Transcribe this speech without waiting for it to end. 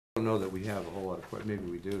don't know that we have a whole lot of questions.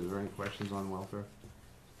 Maybe we do. Is there any questions on welfare?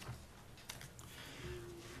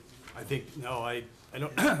 I think, no, I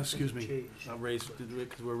don't, excuse me, I'll raise,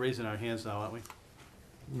 because we're raising our hands now, aren't we?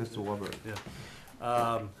 Mr. Warburg.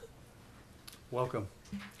 Yeah. Welcome.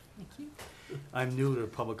 Thank you. I'm new to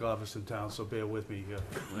public office in town, so bear with me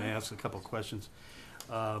when I ask a couple of questions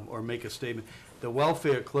or make a statement. The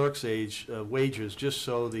welfare clerk's wages, just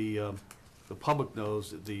so the public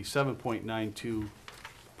knows, the 7.92%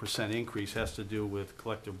 increase has to do with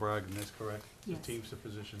collective bargaining, that's correct? Yes. The Teamster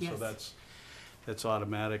position, Yes. so that's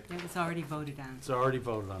automatic. That was already voted on. It's already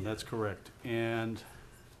voted on, that's correct. And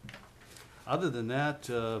other than that,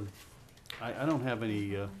 I don't have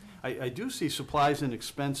any, I do see supplies and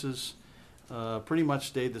expenses pretty much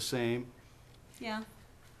stayed the same. Yeah.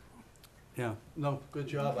 Yeah, no, good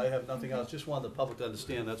job, I have nothing else, just wanted the public to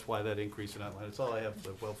understand that's why that increase in outline, that's all I have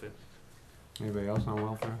for welfare. Anybody else on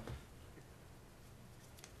welfare?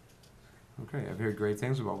 Okay, I've heard great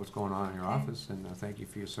things about what's going on in your office, and thank you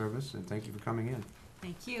for your service, and thank you for coming in.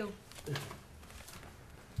 Thank you.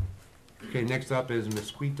 Okay, next up is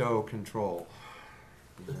mosquito control.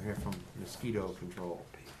 We'll hear from mosquito control.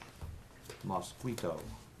 Mosquito.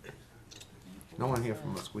 No one here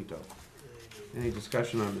from mosquito. Any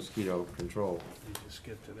discussion on mosquito control? Let me just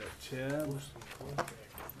get to that tab.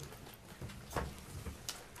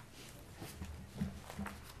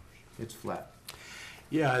 It's flat.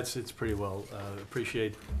 Yeah, it's pretty well,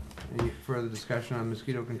 appreciate. Any further discussion on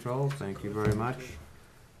mosquito control? Thank you very much.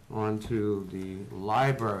 On to the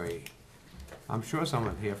library. I'm sure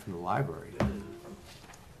someone here from the library.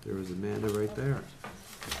 There is Amanda right there.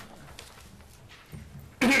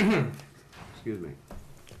 Excuse me.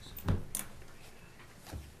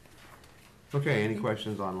 Okay, any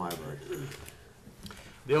questions on library?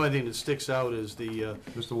 The only thing that sticks out is the,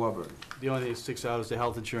 Mr. Warburg. the only thing that sticks out is the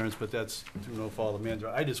health insurance, but that's through no fault of manager.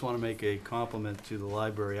 I just want to make a compliment to the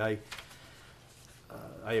library. I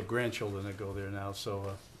have grandchildren that go there now,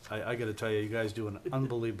 so I got to tell you, you guys do an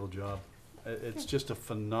unbelievable job. It's just a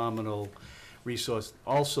phenomenal resource.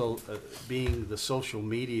 Also, being the social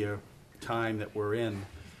media time that we're in,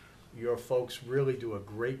 your folks really do a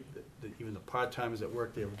great, even the part-timers that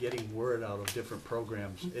work there, getting word out of different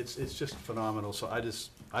programs. It's just phenomenal. So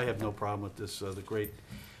I have no problem with this, the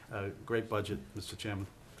great budget, Mr. Chairman.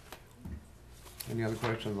 Any other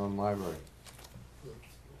questions on library?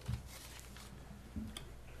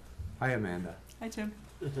 Hi, Amanda. Hi, Tim.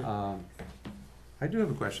 I do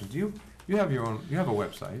have a question. Do you have your own, you have a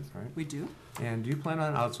website, right? We do. And do you plan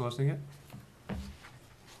on outsourcing it?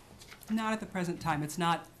 Not at the present time. It's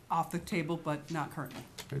not off the table, but not currently.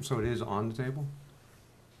 Okay, so it is on the table?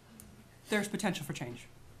 There's potential for change.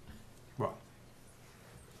 Well,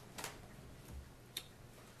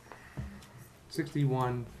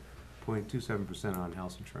 61.27% on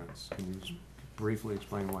health insurance. Can you just briefly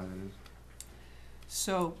explain why that is?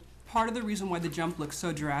 So part of the reason why the jump looks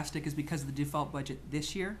so drastic is because of the default budget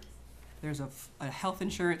this year. There's a health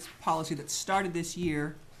insurance policy that started this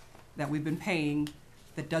year that we've been paying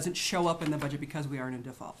that doesn't show up in the budget because we aren't in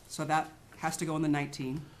default. So that has to go in the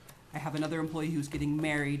 19. I have another employee who's getting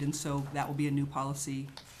married, and so that will be a new policy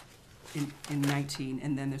in 19,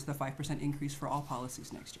 and then there's the 5% increase for all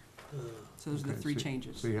policies next year. So those are the three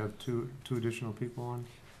changes. So you have two additional people on?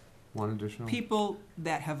 One additional? People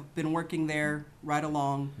that have been working there right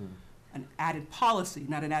along, an added policy,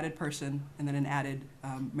 not an added person, and then an added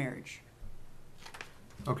marriage.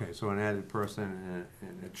 Okay, so an added person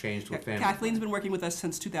and a change to a family. Kathleen's been working with us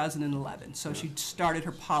since 2011, so she started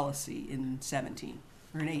her policy in 17,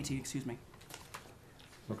 or in 18, excuse me.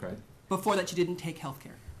 Okay, Before that, she didn't take health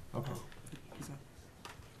care. okay. So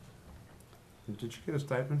Did you get a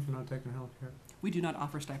stipend for not taking health care? we do not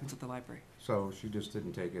offer stipends at the library. So she just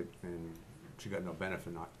didn't take it, and she got no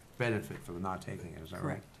benefit for not taking it, is that right?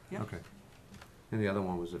 Correct. Yep. Okay. And the other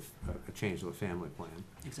one was a change to a family plan.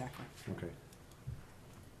 Exactly. Okay.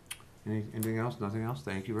 Anything else? Nothing else?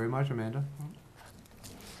 Thank you very much, Amanda.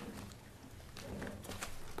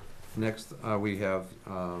 Next, we have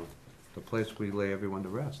the place we lay everyone to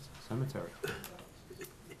rest, cemetery.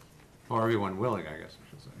 Or everyone willing, I guess I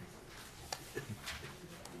should say.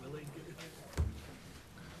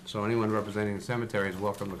 So anyone representing the cemetery is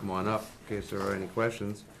welcome to come on up in case there are any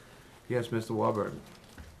questions. Yes, Mr. Warburton.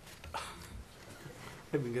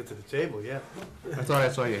 Haven't get to the table yet. I thought I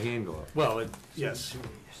saw your hand go up. Well, yes.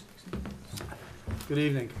 Good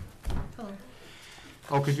evening. Hello.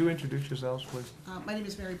 Oh, could you introduce yourselves, please? My name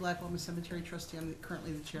is Mary Blackwell. I'm a cemetery trustee. I'm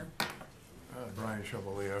currently the chair. Brian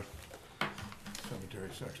Chevalier, cemetery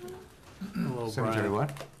sexton. Hello, Cemetery Brian.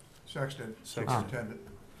 what? Sexton, Sexton. superintendent.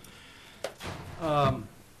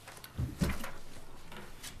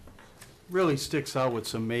 really sticks out with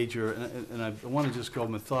some major, and I want to just go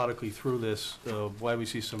methodically through this, why we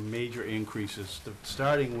see some major increases.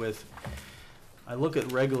 Starting with, I look at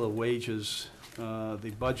regular wages,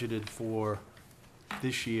 they budgeted for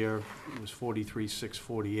this year, it was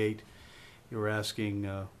 43,648. You're asking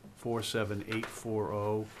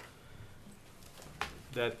 47,840.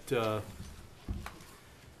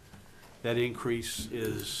 That increase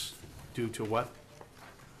is due to what?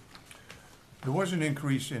 There was an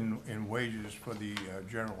increase in wages for the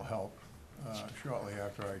general help shortly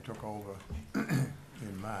after I took over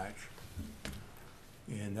in March.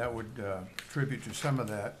 And that would contribute to some of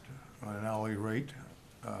that on an hourly rate,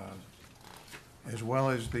 as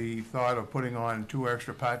well as the thought of putting on 2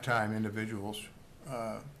 extra part-time individuals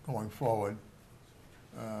going forward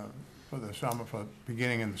for the summer, for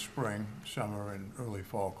beginning in the spring, summer, and early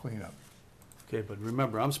fall cleanup. Okay, but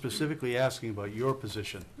remember, I'm specifically asking about your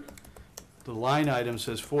position. The line item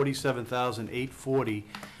says 47,840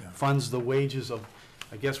 Yeah. funds the wages of,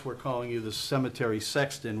 I guess we're calling you the cemetery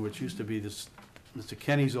sexton, which used to be this, Mr.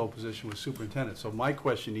 Kenny's old position was superintendent. So my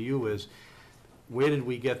question to you is, where did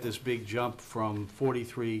we get this big jump from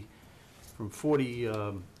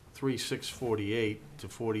 43,648 to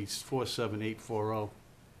 47,840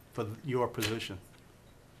 for your position?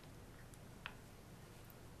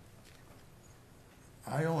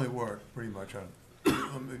 I only work pretty much on,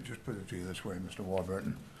 let me just put it to you this way, Mr.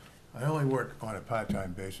 Warburton. I only work on a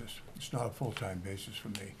part-time basis. It's not a full-time basis for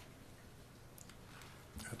me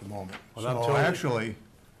at the moment. Well, I'm So telling you- actually,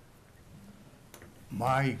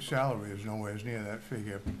 my salary is nowhere near that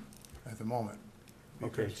figure at the moment.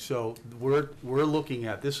 Okay, because- so we're looking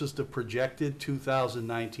at, this is the projected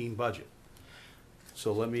 2019 budget.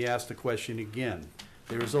 So let me ask the question again.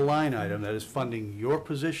 There is a line item that is funding your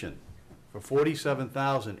position for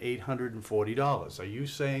 $47,840. Are you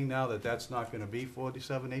saying now that that's not going to be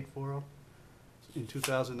 47,840 in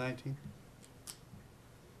 2019?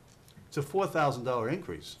 It's a $4,000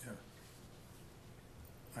 increase. Yeah.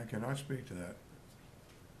 I cannot speak to that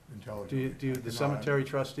Do intelligently. you, I the cannot. cemetery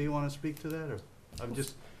trustee want to speak to that, or? I'm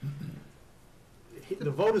just,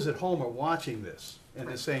 the voters at home are watching this, and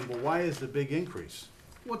they're saying, well, why is the big increase?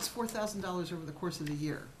 What's $4,000 over the course of the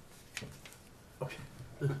year? Okay.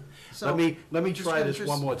 So- Let me just try gotta this just-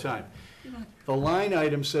 one more time. You know, The line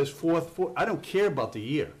item says I don't care about the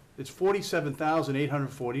year. It's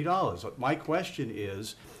 $47,840. My question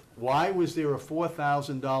is, why was there a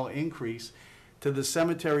 $4,000 increase to the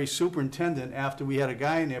cemetery superintendent after we had a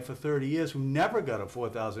guy in there for 30 years who never got a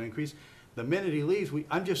 $4,000 increase? The minute he leaves,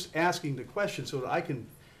 I'm just asking the question so that I can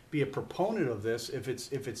be a proponent of this if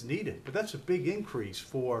it's needed. But that's a big increase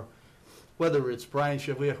for, whether it's Brian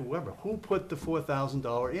Chevalier, whoever. Who put the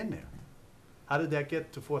 $4,000 in there? How did that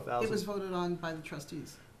get to 4,000? It was voted on by the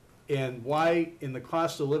trustees. And why, in the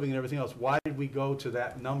cost of living and everything else, why did we go to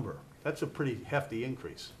that number? That's a pretty hefty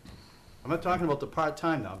increase. I'm not talking about the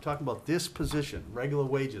part-time now, I'm talking about this position, regular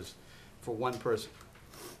wages for one person.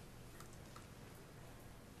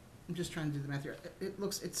 I'm just trying to do the math here.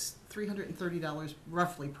 It's $330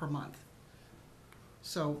 roughly per month.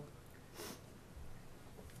 So,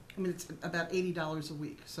 I mean, it's about $80 a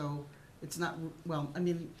week, so it's not, well, I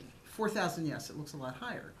mean, 4,000, yes, it looks a lot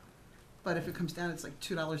higher. But if it comes down, it's like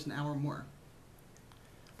 $2 an hour more.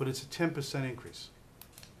 But it's a 10% increase.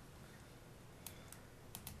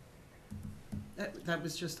 That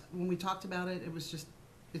was just, when we talked about it, it was just,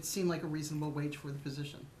 it seemed like a reasonable wage for the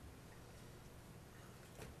position.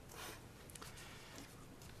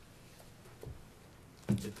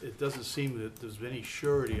 It doesn't seem that there's any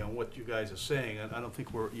surety on what you guys are saying. I don't think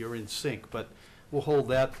you're in sync, but we'll hold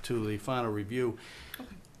that to the final review. Okay.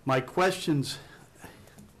 My questions,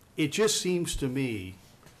 it just seems to me,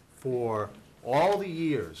 for all the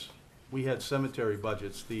years we had cemetery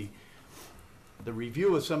budgets, the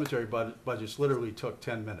review of cemetery budgets literally took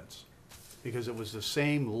 10 minutes, because it was the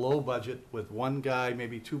same low budget with one guy,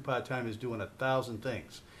 maybe 2 part-timers doing 1,000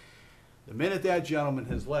 things. The minute that gentleman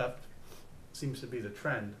has left, seems to be the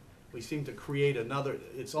trend, we seem to create another,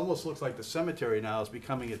 it almost looks like the cemetery now is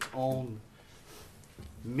becoming its own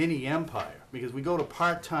mini empire, because we go to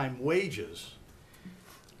part-time wages.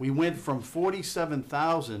 We went from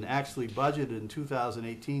 47,000 actually budgeted in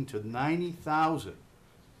 2018 to 90,000,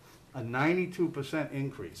 a 92%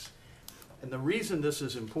 increase. And the reason this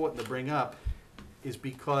is important to bring up is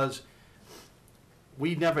because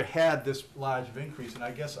we never had this large of increase, and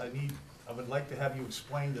I guess I would like to have you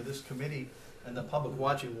explain to this committee and the public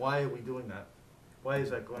watching, why are we doing that? Why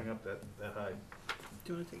is that going up that high?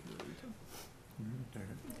 Do you want to take it over too? Take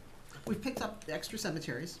it. We've picked up the extra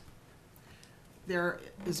cemeteries. There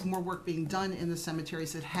is more work being done in the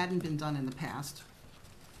cemeteries that hadn't been done in the past.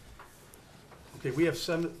 Okay, we have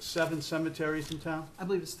seven cemeteries in town, I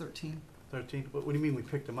believe it's 13. 13? What do you mean we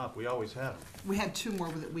picked them up? We always had them. We had 2 more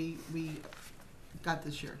that we got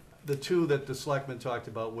this year. The 2 that the selectmen talked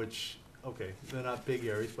about, which, okay, they're not big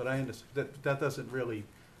areas, but I understand, that doesn't really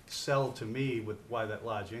sell to me with why that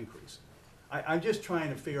large increase. I'm just trying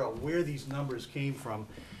to figure out where these numbers came from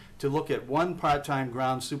to look at 1 part-time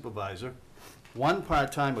ground supervisor, 1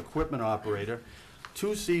 part-time equipment operator,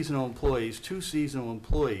 2 seasonal employees, 2 seasonal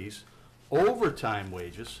employees, overtime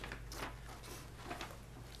wages,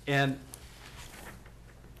 and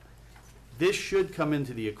this should come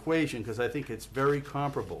into the equation because I think it's very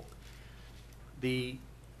comparable. The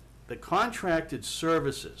contracted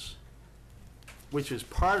services, which is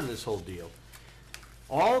part of this whole deal,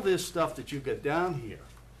 all this stuff that you've got down here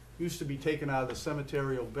used to be taken out of the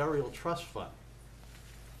cemeterial burial trust fund.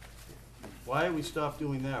 Why have we stopped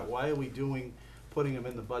doing that? Why are we putting them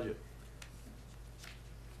in the budget?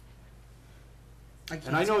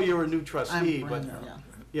 And I know you're a new trustee, I'm but, brand new,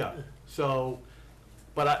 yeah. yeah, so,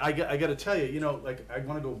 but I gotta tell you, like, I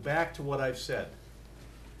wanna go back to what I've said.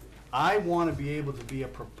 I wanna be able to be a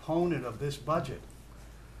proponent of this budget.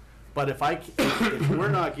 But if we're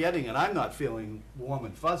not getting it, I'm not feeling warm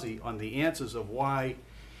and fuzzy on the answers of why,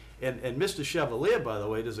 and Mr. Chevalier, by the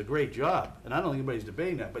way, does a great job, and I don't think anybody's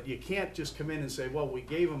debating that, but you can't just come in and say, well, we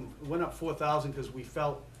went up 4,000 because we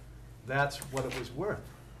felt that's what it was worth.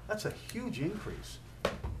 That's a huge increase.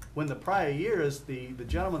 When the prior years, the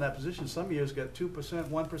gentleman in that position, some years got 2%,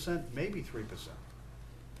 1%, maybe 3%.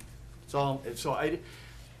 So I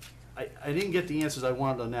didn't get the answers I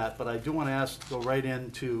wanted on that, but I do want to go right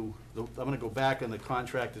into, I'm going to go back on the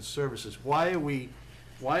contracted services. Why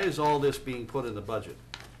is all this being put in the budget?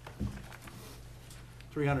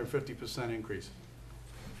 350% increase.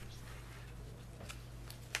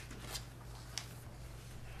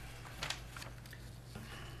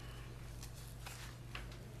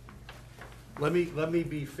 Let me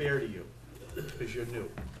be fair to you, because you're new.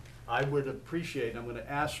 I would appreciate, I'm gonna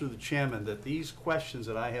ask through the chairman, that these questions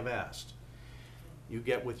that I have asked, you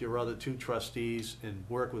get with your other 2 trustees and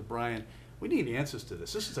work with Brian. We need answers to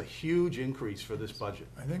this. This is a huge increase for this budget.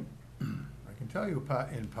 I think, I can tell you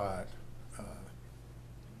in part,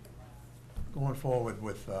 going forward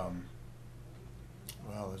with, well,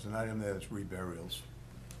 there's an item there that's reburials.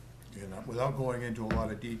 Without going into a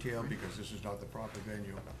lot of detail, because this is not the proper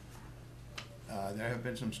venue, there have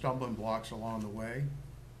been some stumbling blocks along the way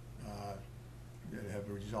that have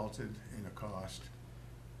resulted in a cost.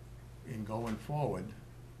 In going forward,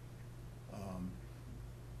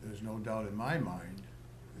 there's no doubt in my mind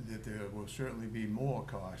that there will certainly be more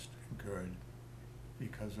cost incurred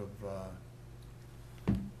because of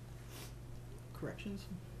Corrections?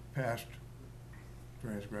 past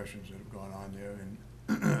transgressions that have gone on there,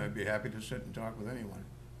 and I'd be happy to sit and talk with anyone.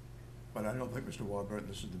 But I don't think, Mr. Warburton,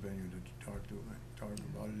 this is the venue to talk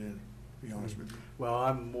about it in, to be honest with you. Well,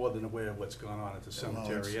 I'm more than aware of what's going on at the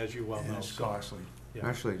cemetery, as you well And know. it's costly. Yeah.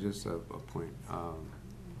 Actually, just a point.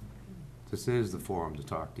 This is the forum to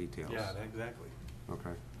talk details. Yeah, exactly.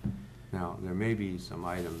 Okay. Now, there may be some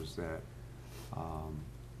items that,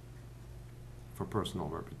 for personal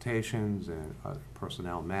reputations and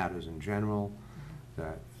personnel matters in general,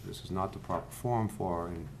 that this is not the proper forum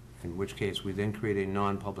for, in which case we then create a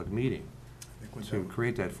non-public meeting. I think with To that-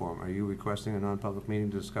 create that forum, are you requesting a non-public meeting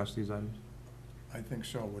to discuss these items? I think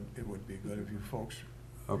so. It would be good if you folks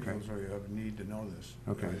Okay. feel as though you have a need to know this.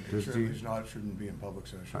 Okay. It Does certainly the- is not, shouldn't be in public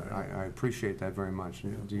session. I appreciate that very much.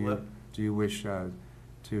 Yeah. Do you wish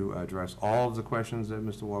to address all of the questions that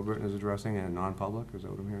Mr. Warburton is addressing in a non-public? Is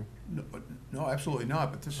that what I'm hearing? No, absolutely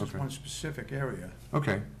not, but this is Okay. one specific area,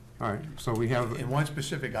 Okay, all right. So we have, and one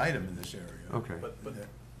specific item in this area. okay. But that-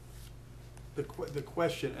 the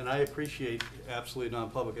question, and I appreciate absolutely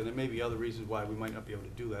non-public, and there may be other reasons why we might not be able to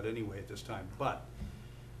do that anyway at this time, but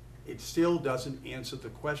it still doesn't answer the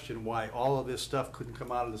question why all of this stuff couldn't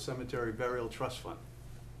come out of the cemetery burial trust fund.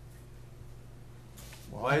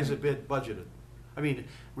 Why is it been budgeted? I mean,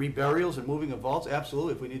 reburials and moving of vaults,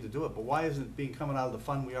 absolutely, if we need to do it, but why isn't it being coming out of the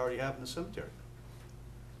fund we already have in the cemetery?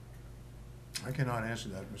 I cannot answer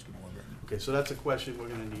that, Mr. Warburton. Okay, so that's a question we're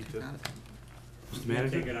gonna need to, Got it. Mr. Can't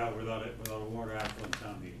Manager? take it out without a warrant article in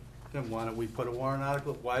town meeting. then why don't we put a warrant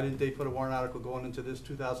article? Why didn't they put a warrant article going into this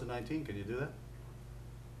 2019? Can you do that?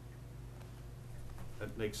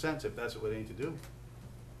 That makes sense if that's what we need to do.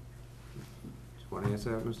 Want to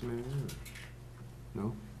answer that, Mr. Manager?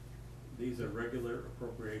 No? These are regular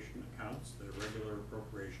appropriation accounts, they're regular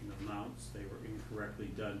appropriation amounts, they were incorrectly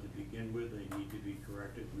done to begin with, they need to be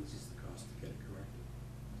corrected, and this is the cost to get it corrected.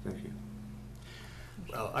 Thank you.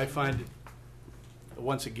 Well, I find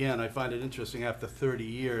once again, I find it interesting, after 30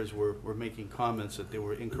 years, we're making comments that they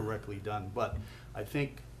were incorrectly done. But I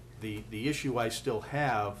think the issue I still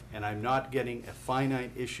have, and I'm not getting a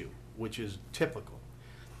finite issue, which is typical.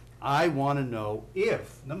 I want to know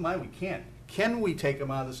if, never mind, we can't. Can we take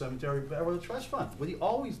them out of the cemetery burial trust fund? We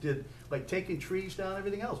always did, like taking trees down,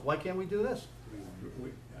 everything else. Why can't we do this?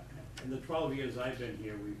 In the 12 years I've been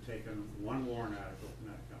here, we've taken one warrant article from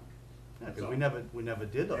that account. Yeah, That's 'cause all. we never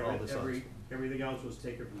did all this other stuff. Everything else was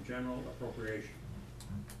taken from general appropriation.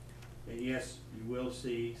 And yes, you will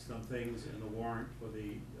see some things in the warrant for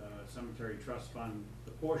the cemetery trust fund,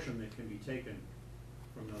 the portion that can be taken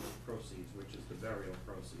from those proceeds, which is the burial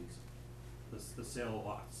proceeds, the sale of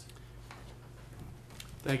lots.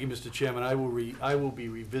 Thank you, Mr. Chairman. I will be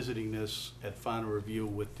revisiting this at final review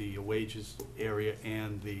with the wages area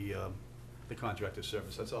and the contractor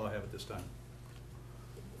service. That's all I have at this time.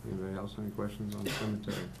 Anybody else, any questions on the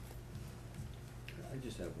cemetery? I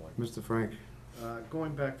just have one. Mr. Frank?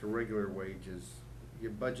 Going back to regular wages, you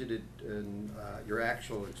budgeted and your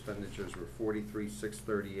actual expenditures were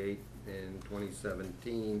 43,638 in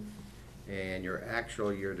 2017, and your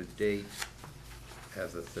actual year-to-date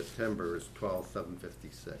as of September is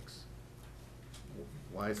 12,756.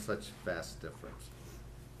 Why such vast difference?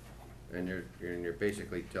 And you're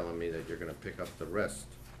basically telling me that you're going to pick up the rest.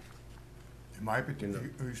 Are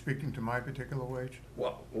you speaking to my particular wage?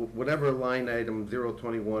 Well, whatever line item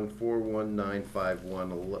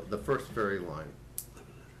 021-41951, the first very line.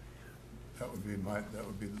 That would be my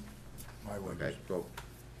wages. Okay, so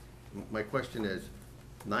my question is,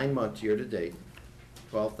 9 months year-to-date,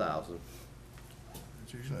 12,000.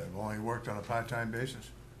 It's usually, I've only worked on a part-time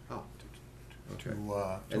basis Oh, to okay.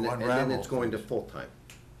 unravel. And then it's going to things. full-time.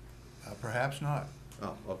 Perhaps not.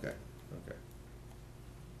 Oh, okay, okay.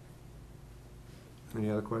 Any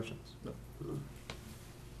other questions?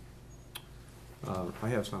 I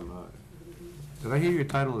have some, did I hear your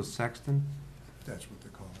title is sexton? That's what they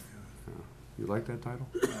call it, You like that title?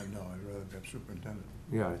 yeah. No, I'd rather have superintendent.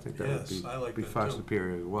 Yeah, I think that would Yes, I like be that far too.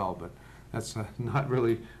 superior as well, but that's not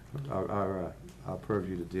really our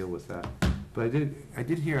purview to deal with that. But I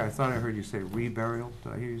did hear, I thought I heard you say reburial.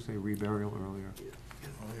 Did I hear you say reburial earlier?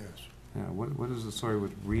 Oh, yes. Yeah, what is the story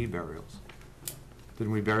with reburials?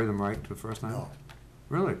 Didn't we bury them right the first time? No,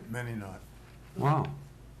 Really? many not. Wow.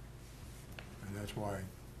 And that's why it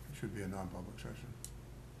should be a non-public session.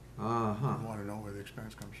 Uh-huh. I want to know where the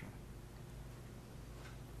expense comes from.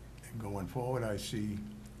 And going forward, I see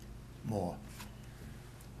more.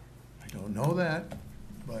 I don't know that,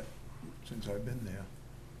 but since I've been there,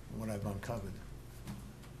 what I've uncovered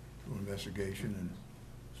through investigation and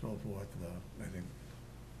so forth, I think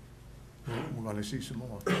we're going to see some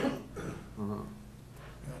more. Uh-huh.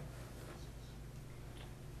 Yeah.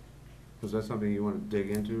 Was that something you want to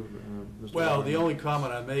dig into, Mr. Well, Warren? the only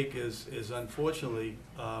comment I make is unfortunately,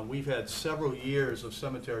 we've had several years of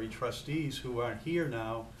cemetery trustees who aren't here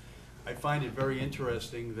now. I find it very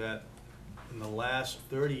interesting that in the last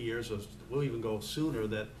 30 years, or we'll even go sooner,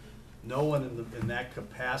 that no one in that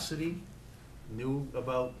capacity knew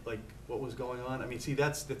about, like, what was going on. I mean, see,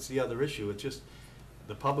 that's the other issue. It's just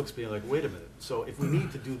the public's being like, wait a minute. So if we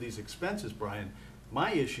need to do these expenses, Brian,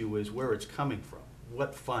 my issue is where it's coming from.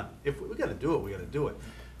 What fund? If we gotta do it, we gotta do it.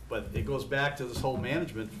 But it goes back to this whole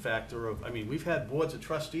management factor of, I mean, we've had boards of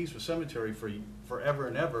trustees for cemetery for forever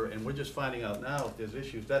and ever, and we're just finding out now if there's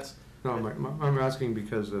issues. That's, No, I'm asking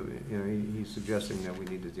because of, you know, he's suggesting that we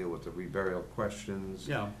need to deal with the reburial questions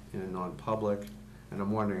you know, in a non-public, and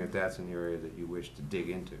I'm wondering if that's an area that you wish to dig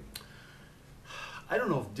into. I don't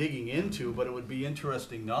know if digging into, but it would be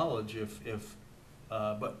interesting knowledge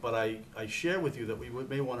but I share with you that we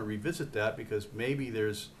may want to revisit that because maybe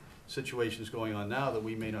there's situations going on now that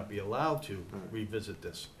we may not be allowed to revisit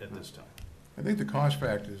this at this time. I think the cost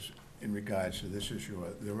factors in regards to this issue,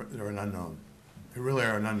 they're an unknown. They really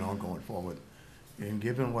are an unknown going forward. And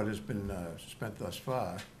given what has been spent thus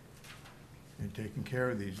far in taking care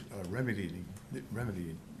of these, remedying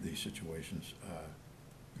these situations,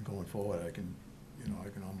 going forward, I can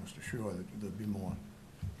almost assure that there'll be more.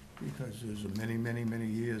 Because there's many, many, many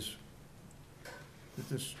years that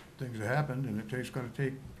things have happened, and it's gonna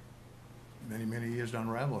take many, many years to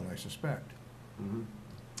unravel it, I suspect. Mhm.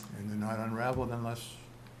 And they're not unraveled unless,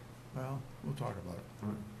 well, we'll talk about it. All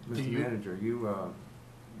right. Mr. Manager, you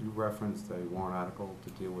referenced a warrant article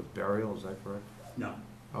to deal with burial, is that correct? No,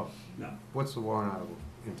 Oh, no. what's the warrant article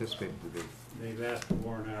anticipated to be? They've asked for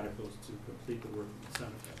warrant articles to complete the work of the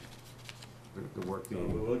cemetery. The work So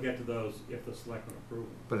being, we will get to those if the selectmen approve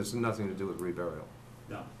them. but it's nothing to do with reburial?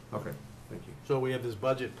 No. Okay, thank you. So we have this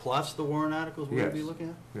budget plus the warrant articles we're going to be Yes. looking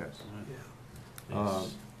at? Yes. All right.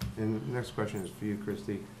 And the next question is for you,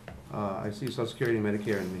 Christie. I see Social Security,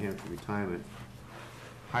 Medicare, and New Hampshire retirement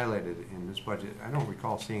highlighted in this budget. I don't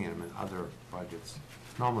recall seeing them in other budgets.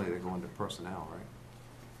 Normally they go into personnel, right?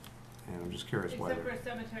 And I'm just curious why. Except for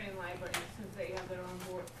cemetery and library, since they have their own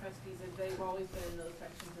board of trustees, and they've always been in those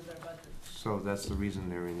sections of their budget. So that's the reason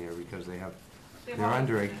they're in there, because they're They've always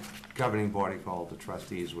under a been there. governing body called the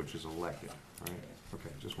trustees, which is elected, right? Okay,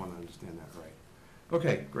 just want to understand that right.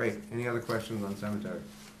 Okay, great. Any other questions on cemetery?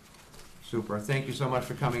 Super. Thank you so much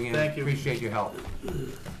for coming in. Thank you. Appreciate your help.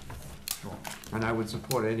 And I would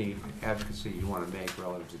support any advocacy you want to make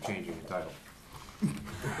relative to changing the title.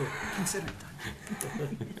 Consider it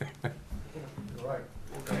done. Right.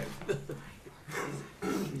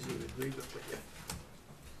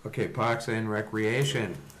 Okay, Parks and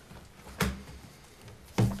Recreation.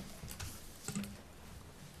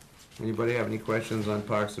 Anybody have any questions on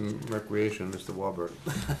Parks and Recreation, Mr. Walberg?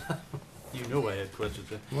 You knew I had questions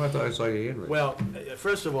there. Well, I thought I saw your hand raised. Well,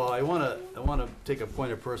 first of all, I wanna take a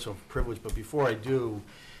point of personal privilege, but before I do,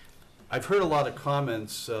 I've heard a lot of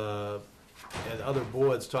comments, at other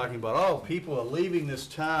boards talking about, oh, people are leaving this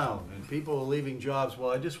town, and people are leaving jobs. Well,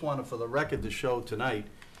 I just wanted, for the record, to show tonight,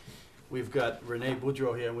 we've got Renee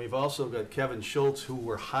Boudreau here, and we've also got Kevin Schultz, who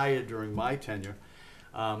were hired during my tenure.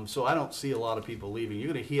 So I don't see a lot of people leaving. You're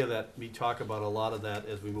gonna hear me talk about a lot of that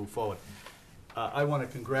as we move forward. I want to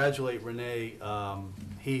congratulate Renee.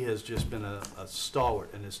 He has just been a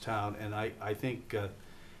stalwart in this town, and I think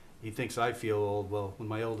he thinks I feel old. Well, when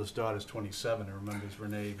my oldest daughter's 27, I remembers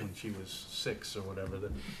Renee when she was 6 or whatever.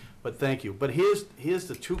 But thank you. But here's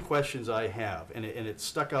the two questions I have, and it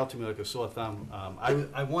stuck out to me like a sore thumb.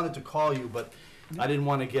 I wanted to call you, but I didn't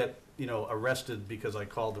want to get arrested because I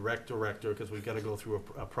called the rec director, because we've got to go through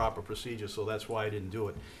a proper procedure, so that's why I didn't do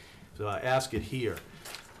it. So I ask it here.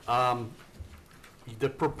 The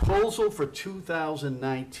proposal for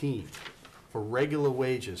 2019 for regular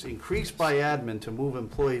wages increased by admin to move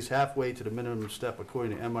employees halfway to the minimum step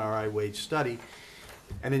according to MRI wage study,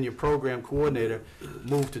 and then your program coordinator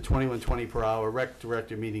moved to $21.20 per hour, rec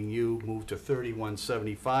director, meaning you, moved to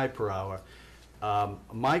 $31.75 per hour.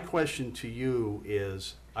 My question to you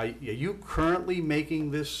is, are you currently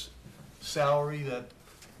making this salary?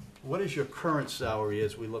 What is your current salary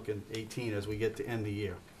as we look at 18, as we get to end the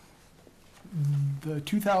year? The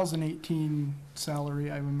 2018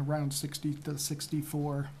 salary, I'm around 60 to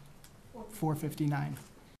 64, 459.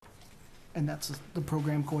 And that's the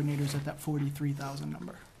program coordinators at that 43,000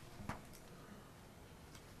 number.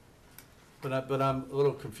 But I'm a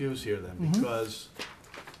little confused here then, because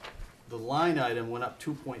the line item went up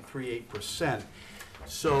 2.38%.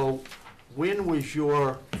 So when was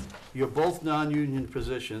you're both non-union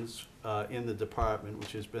positions in the department,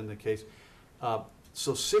 which has been the case.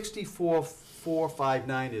 So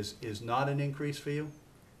 64,459 is not an increase for you?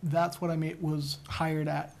 That's what was hired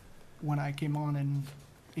at when I came on in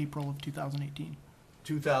April of 2018.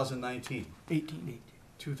 2019? 18.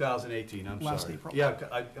 2018, I'm sorry. Last April. Yeah,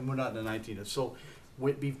 and we're not in the 19th. So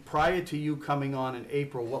prior to you coming on in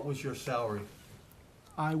April, what was your salary?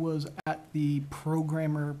 I was at the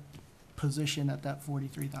programmer position at that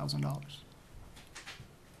 $43,000.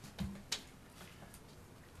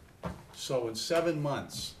 So in 7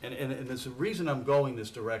 months, and there's a reason I'm going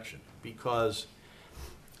this direction, because,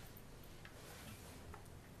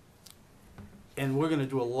 and we're gonna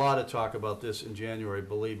do a lot of talk about this in January,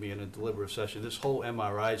 believe me, in a deliberative session. This whole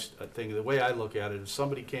MRI thing, the way I look at it is,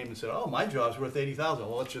 somebody came and said, oh, my job's worth $80,000.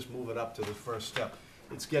 Well, let's just move it up to the first step.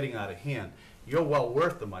 It's getting out of hand. You're well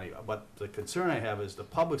worth the money, but the concern I have is the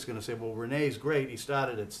public's gonna say, well, Renee's great, he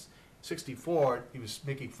started at 64, he was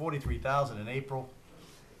making 43,000 in April.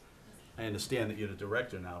 I understand that you're the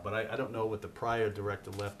director now, but I don't know what the prior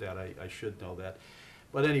director left at. I should know that.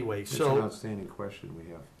 But anyway, It's so. an outstanding question we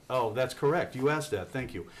have. Oh, that's correct. You asked that.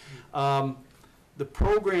 Thank you. The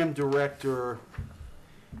program director,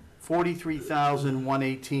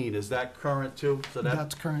 43,118, is that current too? So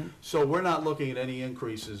That's current. So we're not looking at any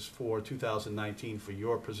increases for 2019 for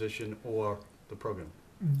your position or the program?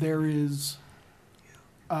 There is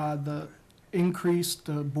the increase,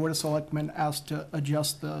 the Board of Selectmen asked to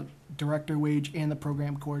adjust the director wage and the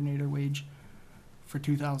program coordinator wage for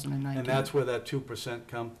 2019. And that's where that 2%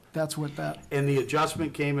 come? That's what that, And the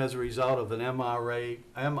adjustment came as a result of an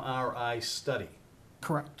MRI study?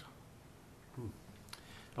 correct.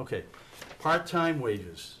 Okay, part-time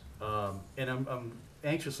wages, and I'm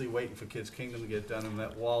anxiously waiting for Kids Kingdom to get done, and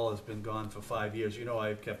that wall has been gone for 5 years. You know,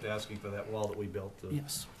 I've kept asking for that wall that we built.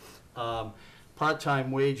 Yes.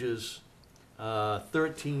 Part-time wages,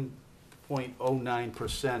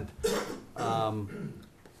 13.09%.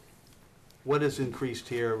 What has increased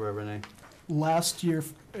here, Renee? last year,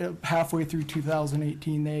 halfway through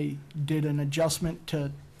 2018, they did an adjustment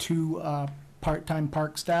to 2 part-time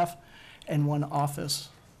park staff and 1 office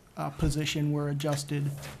position were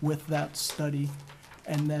adjusted with that study.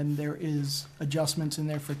 And then there is adjustments in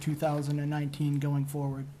there for 2019 going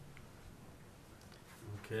forward.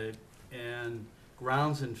 Okay, and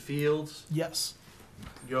grounds and fields, Yes,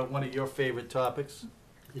 one of your favorite topics?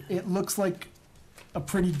 it looks like a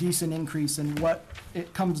pretty decent increase, and what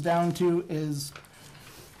it comes down to is,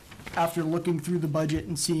 after looking through the budget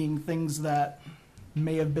and seeing things that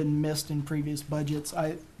may have been missed in previous budgets,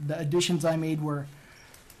 the additions I made were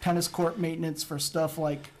tennis court maintenance for stuff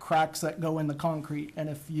like cracks that go in the concrete, and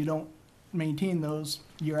if you don't maintain those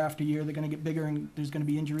year after year, they're gonna get bigger and there's gonna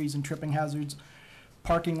be injuries and tripping hazards.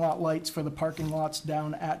 Parking lot lights for the parking lots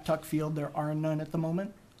down at Tuck Field, there are none at the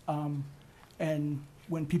moment. And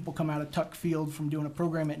when people come out of Tuck Field from doing a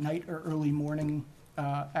program at night or early morning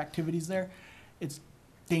activities there, it's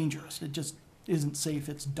dangerous. It just isn't safe.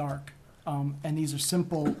 It's dark. And these are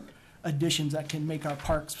simple additions that can make our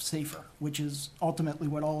parks safer, which is ultimately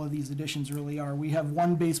what all of these additions really are. We have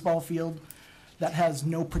 1 baseball field that has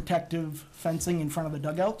no protective fencing in front of the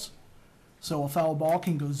dugouts. So a foul ball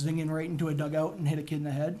can go zinging right into a dugout and hit a kid in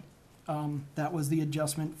the head. That was the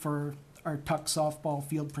adjustment for our Tuck softball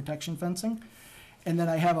field protection fencing. And then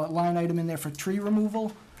I have a line item in there for tree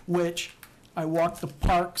removal, which I walked the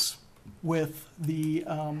parks with the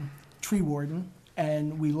tree warden,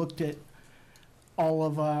 and we looked at all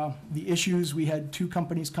of the issues. We had 2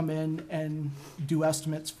 companies come in and do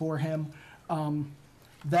estimates for him.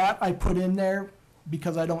 That I put in there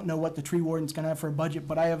because I don't know what the tree warden's gonna have for a budget,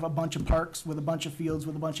 but I have a bunch of parks with a bunch of fields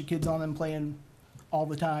with a bunch of kids on them playing all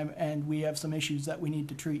the time, and we have some issues that we need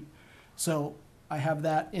to treat. So I have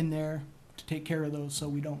that in there to take care of those so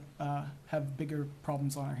we don't have bigger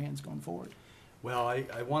problems on our hands going forward. Well,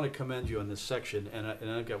 I want to commend you on this section, and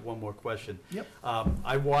I've got one more question. Yep.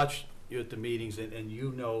 I watched you at the meetings, and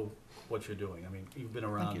you know what you're doing. I mean, you've been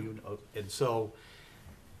around, Thank you. you know, and so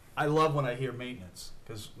I love when I hear maintenance,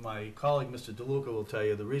 because my colleague, Mr. DeLuca, will tell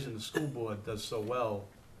you the reason the school board does so well,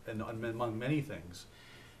 and among many things,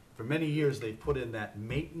 for many years they put in that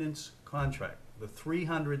maintenance contract, the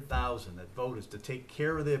 300,000 that voters to take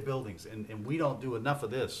care of their buildings, and we don't do enough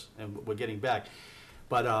of this, and we're getting back.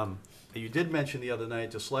 But you did mention the other night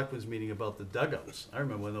at the selectmen's meeting about the dugouts. I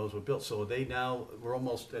remember when those were built. So are they now, we're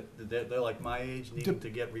almost at, they're like my age, needing to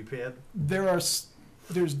get repaired? There's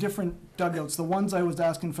different dugouts. The ones I was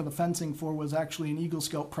asking for the fencing for was actually an Eagle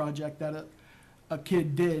Scout project that a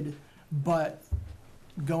kid did, but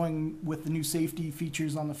going with the new safety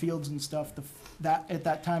features on the fields and stuff, that at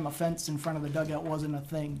that time a fence in front of the dugout wasn't a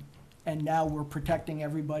thing, and now we're protecting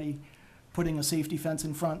everybody, putting a safety fence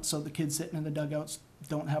in front so the kids sitting in the dugouts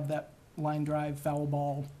don't have that line drive foul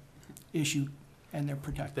ball issue, and they're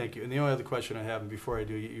protected. Thank you. And the only other question I have, and before I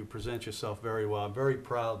do, you present yourself very well. I'm very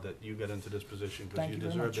proud that you got into this position because you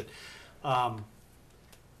deserved it.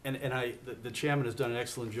 The chairman has done an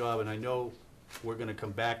excellent job, and I know we're going to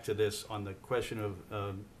come back to this on the question of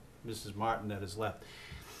Mrs. Martin that is left.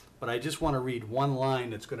 But I just want to read one line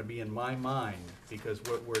that's going to be in my mind, because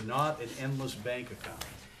we're not an endless bank account.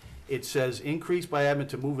 It says, increase by admin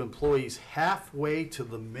to move employees halfway to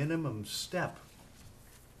the minimum step,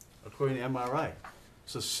 according to MRI.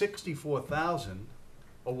 So 64,000,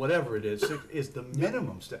 or whatever it is the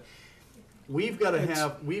minimum step. We've got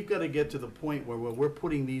to get to the point where when we're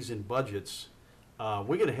putting these in budgets,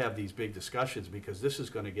 we're going to have these big discussions, because this is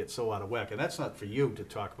going to get so out of whack. And that's not for you to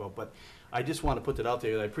talk about, but I just want to put that out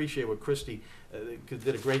there. I appreciate what Christie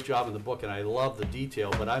did a great job in the book, and I love the detail,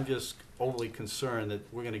 but I'm just overly concerned that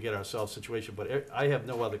we're going to get ourselves a situation. But I have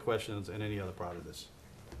no other questions in any other part of this.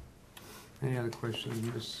 Any other questions,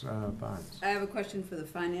 Ms. Barnes? I have a question for the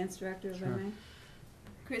finance director, if I Sure. may.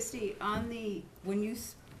 Christie, on the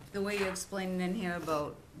way you explained in here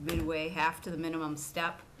about midway, half to the minimum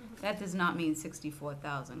step, that does not mean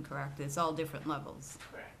 64,000, correct? It's all different levels.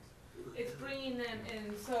 Correct. It's bringing them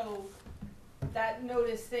in, so that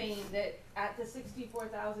notice saying that at the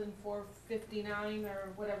 64,459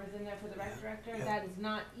 or whatever's in there for the rec director, that is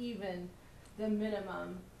not even the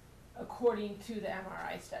minimum according to the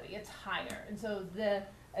MRI study. It's higher, and so the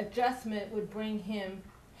adjustment would bring him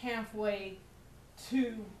halfway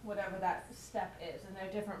to whatever that step is, and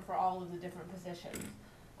they're different for all of the different positions.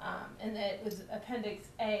 And it was Appendix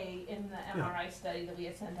A in the MRI study that we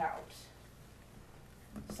had sent out.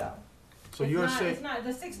 So you're it's saying, not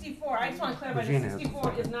the 64. I just want to clarify: Regina the has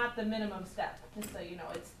 64 is not the minimum step. Just so you know,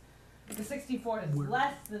 it's the 64 is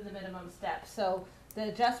less than the minimum step. So the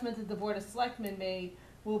adjustment that the Board of Selectmen made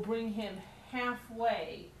will bring him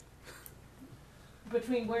halfway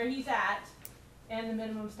between where he's at and the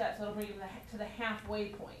minimum step, so it'll bring him to the halfway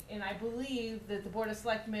point. And I believe that the Board of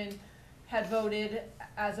Selectmen had voted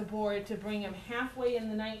as a board to bring him halfway in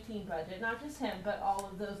the 19 budget, not just him, but all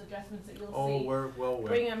of those adjustments that you'll see.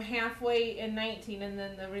 Bring him halfway in 19, and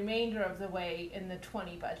then the remainder of the way in the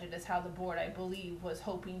 20 budget is how the board, I believe, was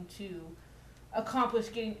hoping to accomplish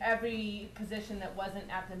getting every position that wasn't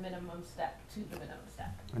at the minimum step to the minimum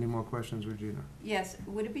step. Any more questions, Regina? Yes,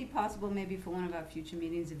 would it be possible maybe for one of our future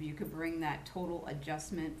meetings if you could bring that total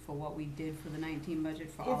adjustment for what we did for the 19 budget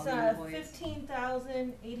for all It's the employees?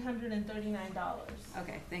 $15,839.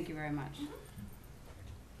 Okay, thank you very much.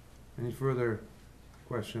 Any further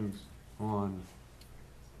questions on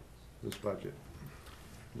this budget?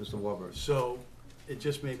 Mr. Warburg? So, it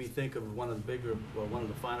just made me think of one of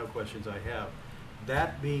the final questions I have.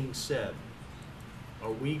 That being said,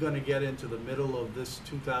 are we gonna get into the middle of this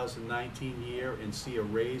 2019 year and see a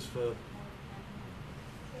raise for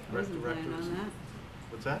I rec wasn't planning directors? on that.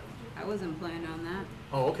 What's that? I wasn't planning on that.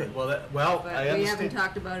 Oh, okay, well, I But we haven't understand.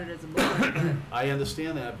 talked about it as a board, but I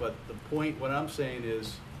understand that, but the point, what I'm saying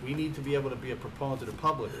is, we need to be able to be a proponent to the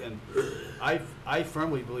public, and I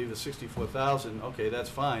firmly believe the 64,000, okay, that's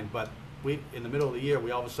fine, but in the middle of the year,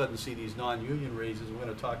 we all of a sudden see these non-union raises, and we're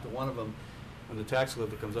gonna talk to one of them when the tax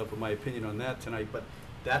collector comes up with my opinion on that tonight, but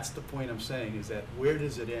that's the point I'm saying, is that where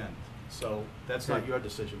does it end? So, that's not Okay. your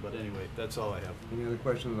decision, but anyway, that's all I have. Any other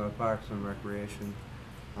questions on Parks and Recreation?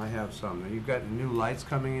 I have some. Now, you've got new lights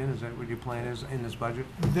coming in, is that what your plan is in this budget?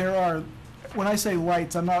 There are, when I say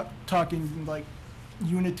lights, I'm not talking like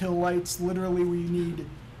Unitil lights. Literally, we need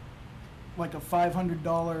like a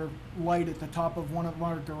 $500 light at the top of one of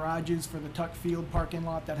our garages for the Tuck Field parking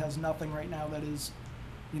lot that has nothing right now, that is,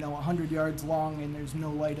 100 yards long, and there's no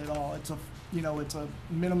light at all. It's a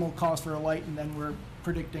minimal cost for a light, and then we're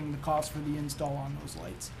predicting the cost for the install on those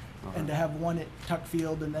lights. And to have one at Tuck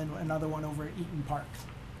Field and then another one over at Eaton Park.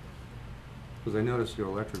 Because I noticed your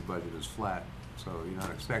electric budget is flat, so you're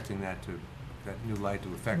not expecting that new light to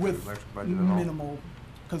affect the With electric budget at all? minimal,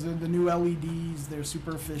 because they're the new LEDs, they're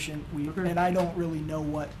super efficient. Okay. And I don't really know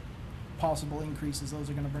what possible increases those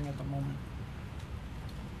are gonna bring at the moment.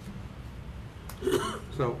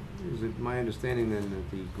 So, is it my understanding then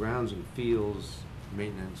that the grounds and fields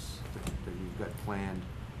maintenance that you've got planned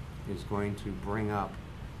is going to bring up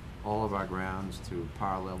all of our grounds to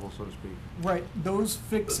par level, so to speak? Right, those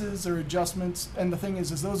fixes or adjustments, and the thing is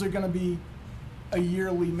those are gonna be a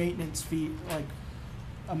yearly maintenance fee, like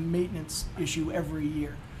a maintenance issue every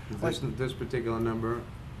year. This particular number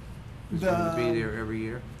is going to be there every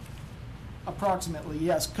year? Approximately,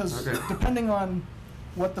 yes, because Okay. depending on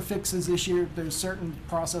what the fix is this year, there's certain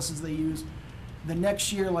processes they use. The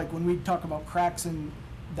next year, like when we talk about cracks in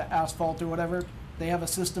the asphalt or whatever, they have a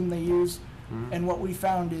system they use. Mhm. And what we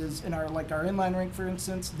found is in our inline rink, for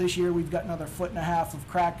instance, this year we've got another 1.5 foot of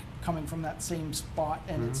crack coming from that same spot,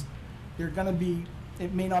 and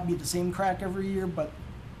it may not be the same crack every year, but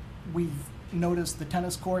we've noticed the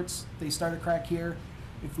tennis courts, they start a crack here.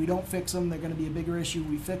 If we don't fix them, they're gonna be a bigger issue.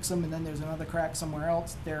 We fix them, and then there's another crack somewhere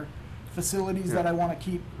else. They're facilities that I wanna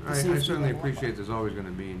keep the I safety certainly level up. appreciate there's always going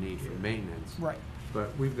to be a need for maintenance. Right.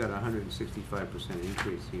 But we've got a 165%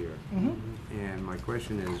 increase here. Mhm. And my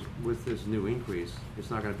question is, with this new increase, it's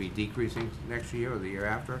not going to be decreasing next year or the year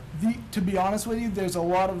after? To be honest with you, there's a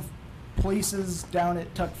lot of places down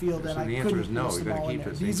at Tuck Field, and So I the answer is couldn't no, list you them gotta all in keep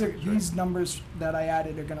there. this These increase, right? these numbers that I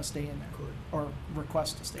added are gonna stay in there, or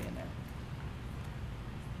request to stay in there.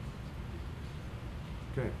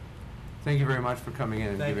 Okay. Thank you very much for coming in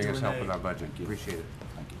and Thank giving you, us help Renee. with our budget. Appreciate it.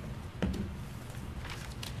 Thank you.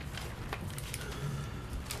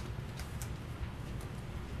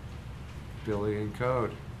 Building and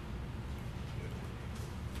code.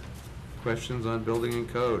 Questions on building and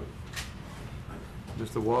code?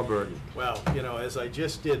 Mr. Warburton? Well, as I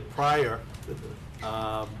just did prior,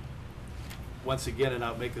 once again, and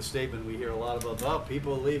I'll make the statement, we hear a lot about,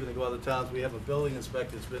 people are leaving to go other towns. We have a building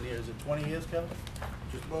inspector that's been here, is it 20 years, Kevin?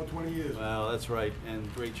 Just about 20 years. Well, that's right,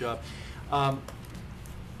 and great job. I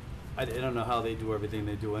don't know how they do everything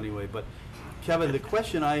they do anyway, but Kevin, the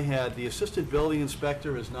question I had, the assistant building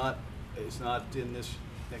inspector is not in this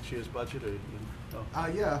next year's budget, or,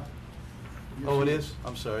 Yeah. Oh, it is?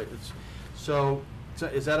 I'm sorry. So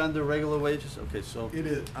is that under regular wages? Okay, so, It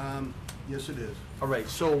is, yes, it is. all right,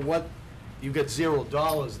 so you got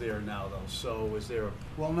 $0 there now, though, so is there,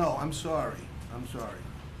 Well, no, I'm sorry.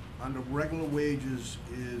 Under regular wages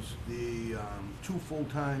is the 2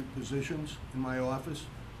 full-time positions in my office.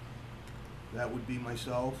 That would be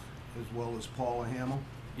myself, as well as Paula Hamill.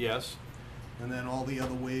 yes? And then all the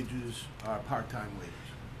other wages are part-time wages.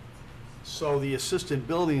 So the assistant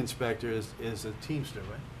building inspector is a Teamster,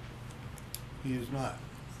 right? He is not.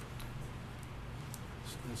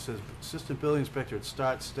 It says assistant building inspector at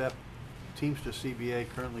start step, Teamster CBA,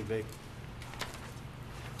 currently vacant.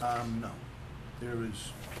 No. There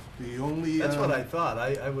is, the only. That's what I thought.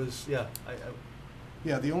 I was, yeah,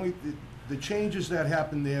 Yeah, the changes that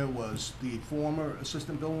happened there was the former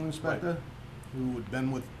assistant building inspector, who had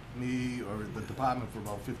been with me or the department for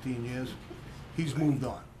about 15 years, he's moved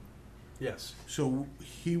on. yes. So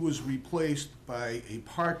he was replaced by a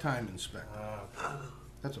part-time inspector.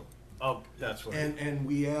 That's all. Oh, that's what. And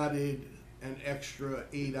we added an extra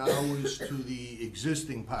 8 hours to the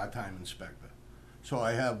existing part-time inspector. So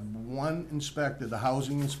I have one inspector, the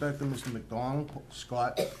housing inspector, Mr. McDonald,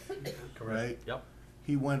 Scott, right? Yep.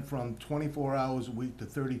 He went from 24 hours a week to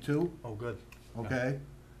 32, Oh, good. okay?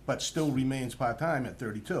 But still remains part-time at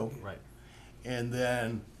 32. Right. And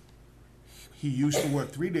then he used to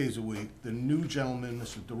work 3 days a week. The new gentleman,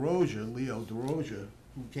 Mr. DeRosa, Leo DeRosa,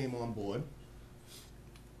 who came on board,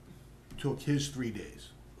 took his 3 days.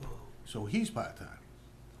 So he's part-time.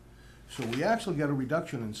 So we actually got a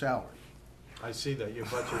reduction in salary. I see that, your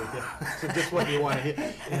budget, yeah. So just what you want to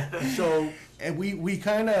hear. So, And we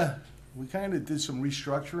kind of did some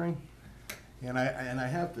restructuring, and I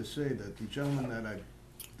have to say that the gentleman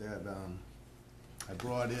that I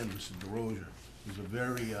brought in, Mr. DeRosa, is a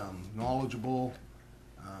very knowledgeable,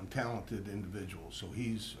 talented individual. So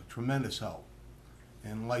he's a tremendous help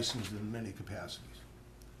and licensed in many capacities.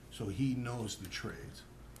 So he knows the trades.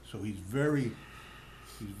 So he's very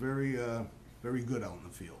good out in the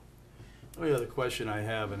field. the only other question I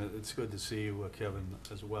have, and it's good to see you, Kevin,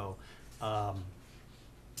 as well.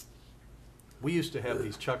 We used to have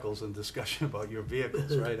these chuckles and discussion about your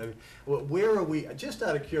vehicles, right? I mean, where are we, just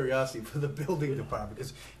out of curiosity for the building department,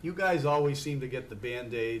 because you guys always seem to get the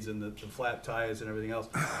Band-Aids and the flat tires and everything else.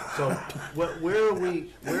 So where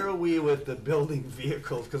are we with the building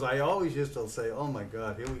vehicles? Because I always used to say, oh my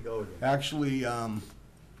God, here we go again. Actually,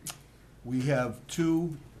 we have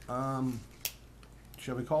two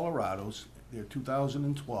Chevy Colorados. They're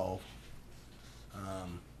 2012.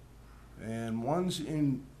 And one's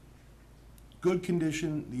in good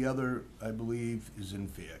condition, the other, I believe, is in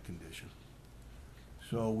fair condition.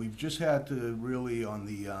 So we've just had to really, on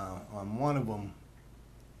one of them,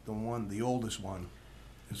 the oldest one,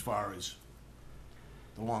 as far as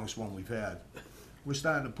the longest one we've had, we're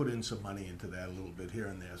starting to put in some money into that a little bit here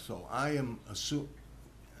and there. So I'm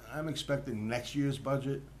expecting next year's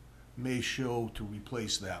budget may show to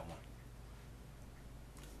replace that one.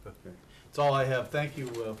 That's all I have. Thank you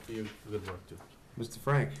for your good work, too. Mr.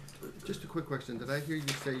 Frank? Just a quick question. Did I hear you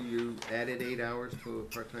say you added 8 hours to a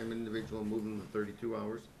part-time individual, moving to 32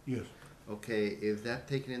 hours? Yes. Okay, is that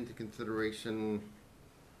taking into consideration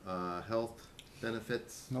health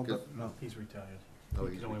benefits? No, 'Cause- but, no. He's retired. Oh,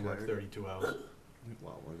 He he's can only work retired? 32 hours.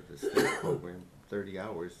 Well, under the state program, 30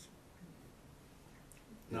 hours,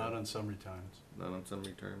 Not on some retirements. not on some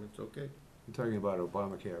retirements, okay. You're talking about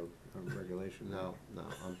Obamacare regulation. No,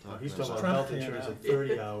 I'm talking He's talking about. about health insurance at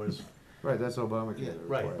 30 hours. Right, that's Obamacare. Yeah. that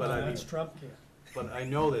Right, requires but I that. mean, Trump care. but I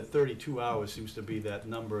know that 32 hours seems to be that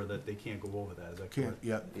number that they can't go over that, is that Can't, correct?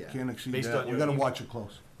 yeah, Yeah. can't exceed Based that. on We your gotta email. watch it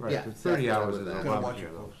close. Right, Yeah, the 30 that's hours what is I was Gotta watch Obamacare,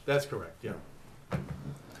 it though. close. That's correct, yeah.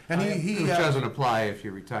 And he Which has, doesn't apply if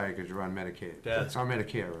you're retired because you're on Medicaid. That's- On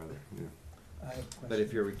Medicare, rather, yeah. I have a But question.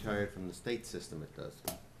 if you're retired from the state system, it does.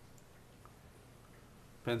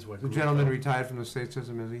 Depends what The group, gentleman though. retired from the state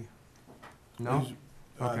system, is he? No? he's,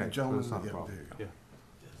 Okay, the gentleman, so that's not a yeah, problem. there you go. Yeah.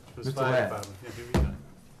 It was Mr. fire Ladd. department. Yeah, here we go.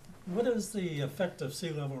 What is the effect of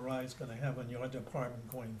sea level rise gonna have on your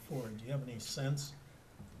department going forward? Do you have any sense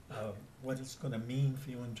of what it's gonna mean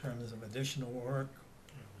for you in terms of additional work?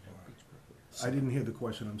 I didn't hear the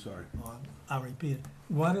question, I'm sorry. I'll repeat it.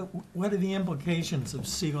 What are the implications of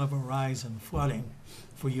sea level rise and flooding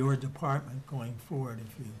for your department going forward,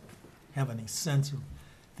 if you have any sense of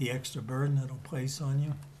the extra burden it'll place on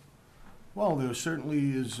you? Well, there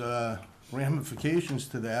certainly is ramifications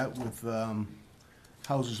to that with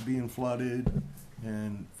houses being flooded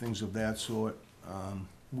and things of that sort.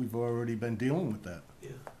 We've already been dealing with that.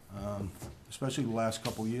 Especially the last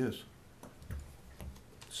couple years.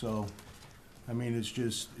 So, I mean, it's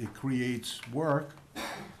just, it creates work,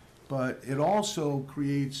 but it also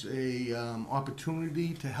creates a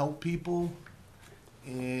opportunity to help people.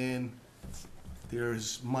 And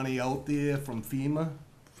there's money out there from FEMA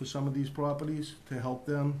for some of these properties to help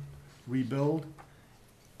them rebuild.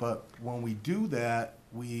 But when we do that,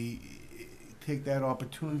 we take that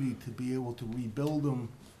opportunity to be able to rebuild them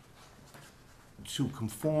to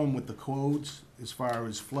conform with the codes as far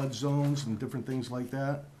as flood zones and different things like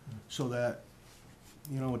that, so that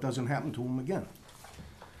it doesn't happen to them again.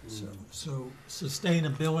 So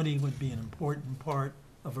sustainability would be an important part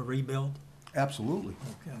of a rebuild? Absolutely.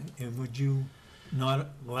 Okay, and would you not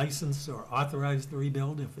license or authorize the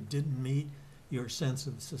rebuild if it didn't meet your sense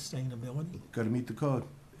of sustainability? Got to meet the code.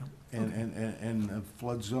 And the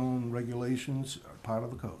flood zone regulations are part of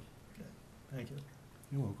the code. Thank you.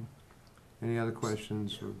 You're welcome. Any other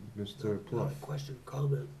questions for Mr. Not Plouffe? a question,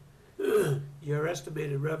 comment. Your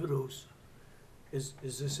estimated revenues, is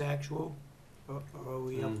this actual, or are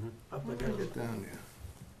we up and down? Get down there.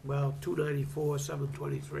 Well, 294,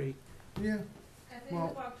 723. Yeah. At the end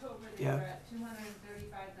of October, they Yeah. were at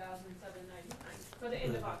 235,799 for the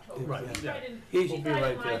end of October. Right, He's yeah. right in, He's- he's We'll be right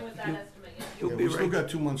right in line there. with that You- estimate, yeah. You'll Yeah, be we still right. got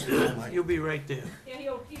 2 months to go, Mike. You'll be right there. Yeah, he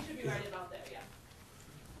should be right about there, yeah.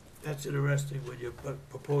 That's interesting when your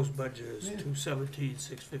proposed budget is Yeah. 217,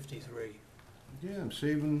 653. Yeah, I'm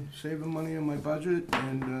saving money on my budget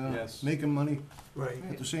and Yes. making money Right.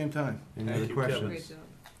 at the same time. Any Thank other you, questions? Great job.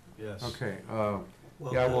 Yes. Okay, Well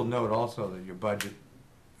yeah, I will done. note also that your budget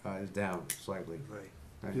is down slightly. Right.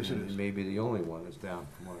 Yes, it And is. maybe the only one is down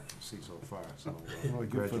from what I can see so far, so Well,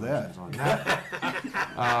 good for that. congratulations on that.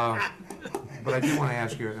 But I do want to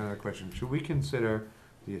ask you another question. Should we consider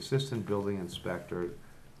the assistant building inspector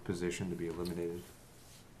position to be eliminated?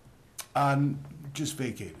 Just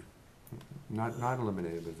vacated. Not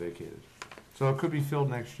eliminated, but vacated. So it could be filled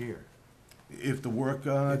next year. If the work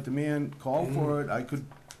demand called for it, I could,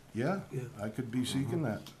 Yeah. I could be seeking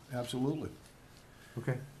that, absolutely.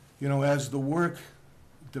 Okay. As the work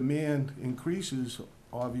demand increases,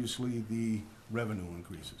 obviously the revenue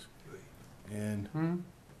increases. And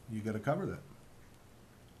you gotta cover that.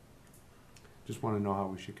 Just want to know how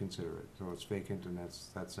we should consider it. So it's vacant and that's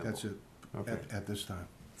simple. That's it, Okay. at this time.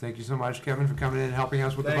 Thank you so much, Kevin, for coming in and helping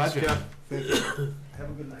us with the Thanks, budget. Jeff. Have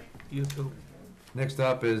a good night. You too. Next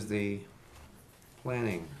up is the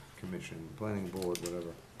planning commission, planning board,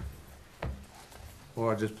 whatever.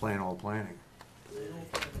 Or just plain old planning.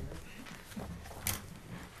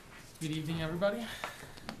 Good evening, everybody.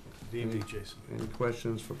 Good evening, Jason. Any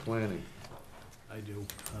questions for planning? I do.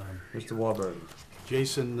 Mr. Warburton?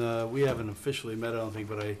 Jason, we haven't officially met, I don't think,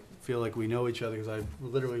 but I feel like we know each other because I've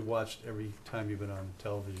literally watched every time you've been on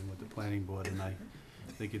television with the planning board, and I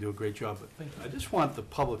think you do a great job. But Thank you. I just want the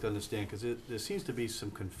public to understand, because there seems to be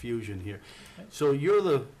some confusion here. So you're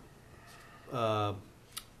the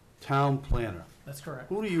town planner. That's correct.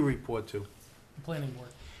 Who do you report to? The planning board.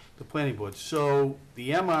 The planning board. So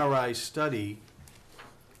the MRI study,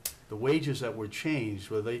 the wages that were changed,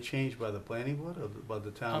 were they changed by the planning board or by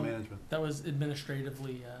the town management? That was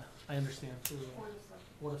administratively, I understand, through the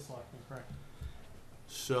Board of Selectmen, correct?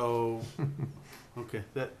 So, okay,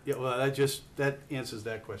 that answers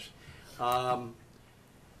that question.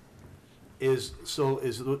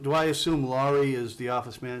 Do I assume Laurie is the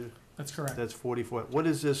office manager? That's correct. That's 44. What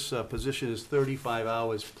is this position is 35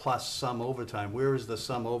 hours plus some overtime? Where is the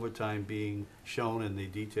some overtime being shown in the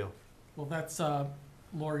detail? Well, that's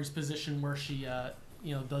Lori's position where she,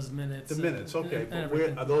 does minutes. The minutes, okay, and but where,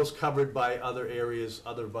 everything. are those covered by other areas,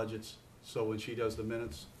 other budgets? So when she does the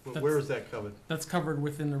minutes, where is that covered? That's covered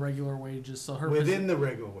within the regular wages, so her. Within the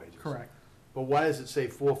regular wages? Correct. But why does it say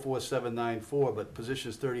 44794, but position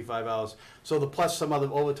is 35 hours? So the plus some other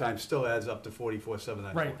overtime still adds up to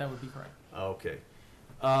 44794? Right, that would be correct. Okay.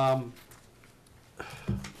 One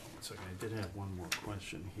second, I did have one more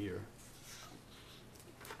question here.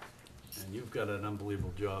 And you've got an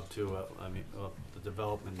unbelievable job too. The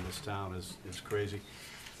development in this town is crazy.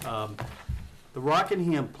 The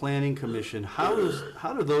Rockingham Planning Commission, how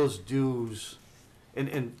do those dues,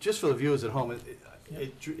 and just for the viewers at home,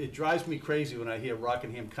 it drives me crazy when I hear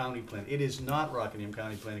Rockingham County Plan. It is not Rockingham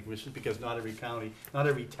County Planning Commission because not every town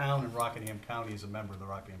in Rockingham County is a member of the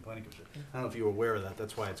Rockingham Planning Commission. I don't know if you were aware of that.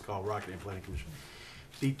 That's why it's called Rockingham Planning Commission.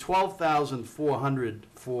 The $12,400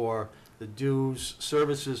 for the dues,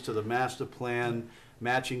 services to the master plan,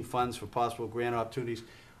 matching funds for possible grant opportunities,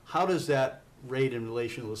 how does that rate in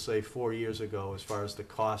relation to, let's say, 4 years ago as far as the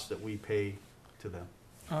cost that we pay to them?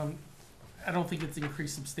 I don't think it's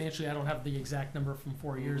increased substantially. I don't have the exact number from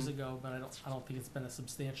 4 years Mhm. ago, but I don't think it's been a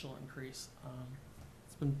substantial increase.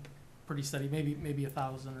 It's been pretty steady, maybe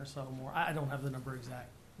 1,000 or so more. I don't have the number exact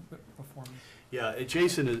before me. Yeah,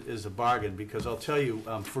 Jason is a bargain, because I'll tell you,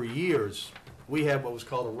 for years, we had what was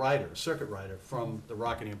called a circuit rider from the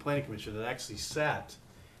Rockingham Planning Commission that actually sat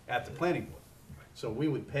at the planning board. So we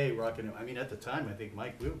would pay Rockingham, at the time, I think,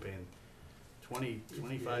 Mike, we were paying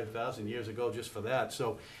 25,000 years ago just for that.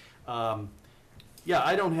 So Yeah,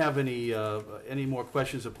 I don't have any more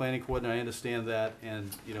questions of planning coordinator. I understand that,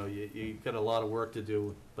 and, you know, you got a lot of work to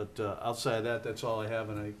do. But outside of that, that's all I have,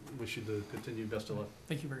 and I wish you the continued best of luck.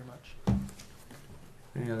 Thank you very much.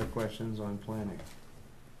 Any other questions on planning?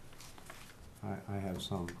 I have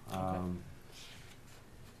some.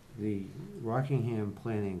 The Rockingham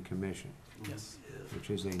Planning Commission, Yes. which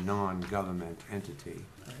is a non-government entity,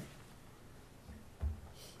 All right.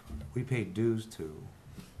 we pay dues to,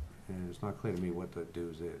 and it's not clear to me what the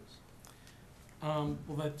dues is. Well,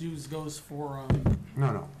 that dues goes for,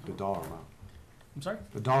 No, the dollar amount. I'm sorry?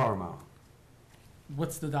 The dollar amount,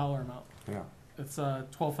 What's the dollar amount? yeah, It's,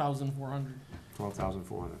 12,400.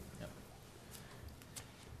 12,400. Yep.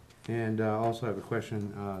 And also I have a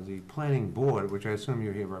question, the planning board, which I assume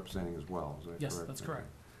you're here representing as well, is that correct? Yes, that's correct.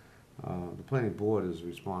 The planning board is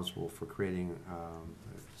responsible for creating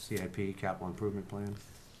CIP, capital improvement plan.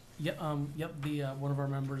 Yep, one of our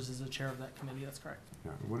members is the chair of that committee, that's correct.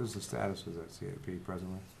 Yeah, what is the status of that CIP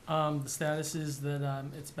presently? The status is that,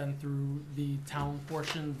 it's been through the town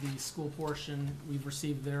portion, the school portion, we've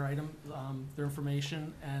received their their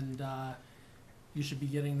information, and, you should be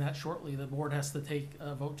getting that shortly. The board has to take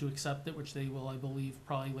a vote to accept it, which they will, I believe,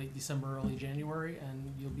 probably late December, early January,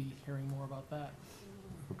 and you'll be hearing more about that.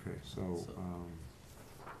 Okay, so,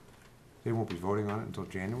 they won't be voting on it until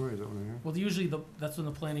January, is that what I'm hearing? Well, usually that's when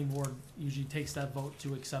the planning board usually takes that vote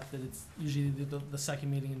to accept it. It's usually the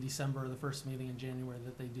second meeting in December or the first meeting in January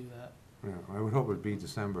that they do that. Yeah, I would hope it'd be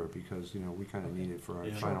December, because, you know, we kinda need it for our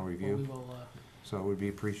Yeah. final Well, review. we will, So it would be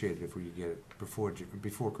appreciated if we could get it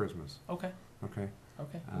before Christmas, okay, okay?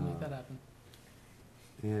 we'll make that happen.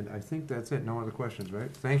 And I think that's it, no other questions,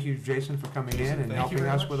 right? Thank you, Jason, for coming in Jason, and thank you helping very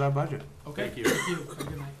us much. with our budget. Okay, Thank you. thank you. Have a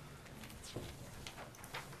good night.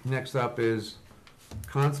 Next up is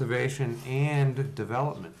conservation and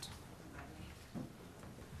development.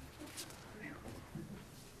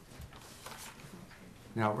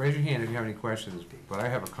 Now, raise your hand if you have any questions, but I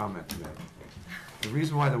have a comment to make. The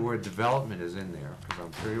reason why the word development is in there, because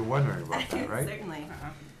I'm sure you're wondering about that, right? Certainly.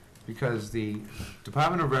 Because the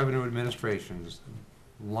Department of Revenue Administration's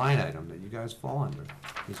line item that you guys fall under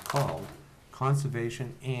is called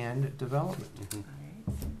Conservation and Development.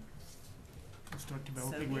 Start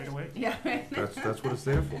developing right away? Yeah. That's what it's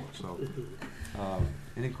there for, so.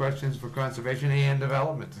 Any questions for Conservation and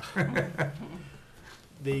Development?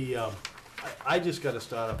 I just gotta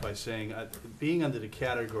start off by saying, being under the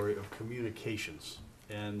category of communications,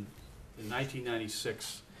 and in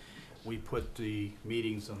 1996, we put the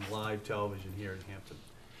meetings on live television here in Hampton.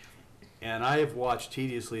 And I have watched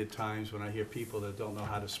tediously at times when I hear people that don't know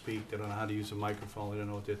how to speak, they don't know how to use a microphone, they don't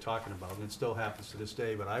know what they're talking about, and it still happens to this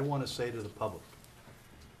day. But I want to say to the public,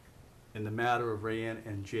 in the matter of Rayanne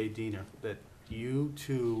and Jay Diener, that you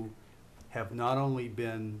two have not only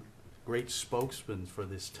been great spokesmen for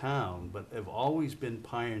this town, but have always been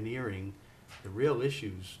pioneering the real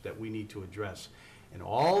issues that we need to address. And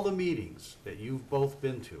all the meetings that you've both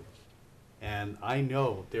been to, and I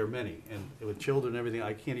know there are many, and with children and everything,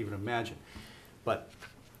 I can't even imagine. But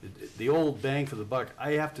the old bang for the buck,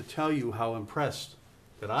 I have to tell you how impressed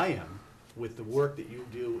that I am with the work that you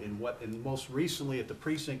do and most recently at the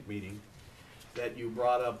precinct meeting, that you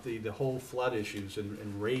brought up the whole flood issues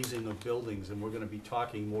and raising of buildings, and we're gonna be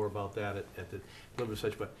talking more about that at the Govenment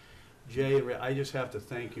such. But Jay and Ray, I just have to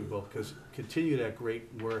thank you both, because continue that great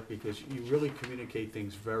work, because you really communicate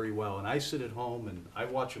things very well. And I sit at home and I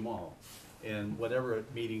watch them all. And whatever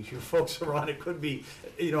meetings you folks are on, it could be,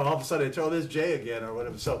 you know, all of a sudden it's, oh, there's Jay again, or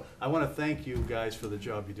whatever. So I want to thank you guys for the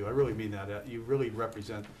job you do. I really mean that. You really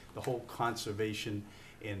represent the whole conservation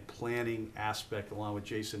and planning aspect along with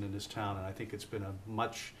Jason in this town. And I think it's been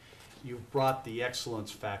you've brought the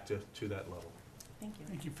excellence factor to that level. Thank you.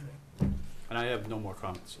 Thank you for that. And I have no more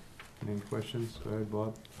comments. Any questions? Go ahead,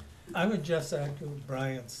 Bob. I would just echo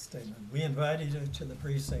Brian's statement. We invited you to the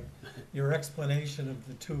precinct. Your explanation of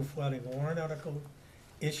the two flooding warrant article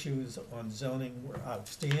issues on zoning were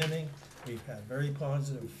outstanding. We've had very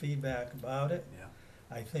positive feedback about it. Yeah.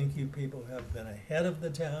 I think you people have been ahead of the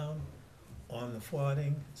town on the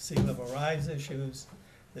flooding, sea level rise issues.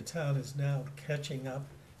 The town is now catching up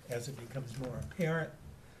as it becomes more apparent.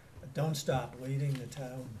 Don't stop leading. The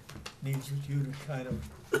town needs you to kind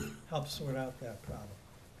of help sort out that problem.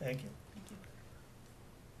 Thank you.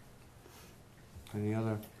 Any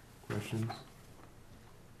other questions?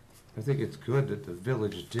 I think it's good that the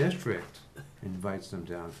village district invites them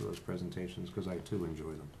down for those presentations, because I too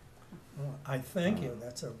enjoy them. Well, I thank you.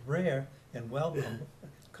 That's a rare and welcome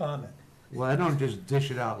comment. Well, I don't just dish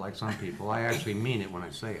it out like some people. I actually mean it when I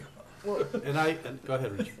say it. Well, Go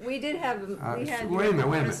ahead, Rich. we did have, we had. Wait a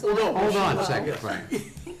minute. Hold on a second, Frank.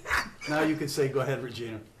 Now you can say, go ahead,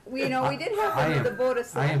 Regina. We, you know, we did have I one with am- the Board of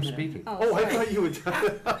I am Selectmen. speaking. Oh, I sorry. thought you were.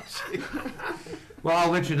 Well,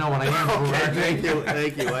 I'll let you know when I am. Okay,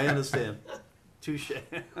 thank you, I understand. Touche.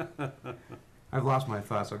 I've lost my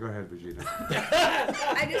thoughts, so go ahead, Regina.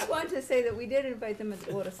 I just wanted to say that we did invite them at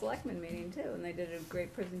the Board of Selectmen meeting too, and they did a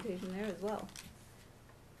great presentation there as well.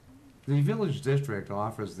 The village district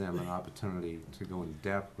offers them an opportunity to go in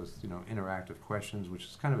depth with, you know, interactive questions, which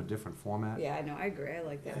is kind of a different format. Yeah, I know, I agree, I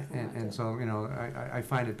like that format And too. so, you know, I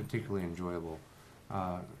find it particularly enjoyable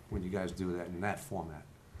when you guys do that in that format.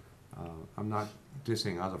 I'm not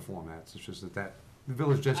dissing other formats, it's just that the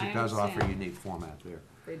village district does offer a understand. unique format there.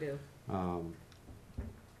 They do.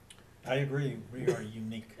 I agree, we are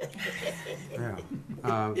unique. Yeah,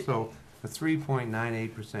 so a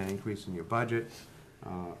 3.98% increase in your budget,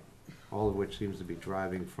 all of which seems to be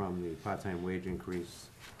driving from the part-time wage increase,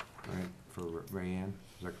 right, for Rayanne,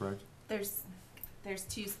 is that correct? There's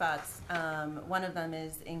two spots. One of them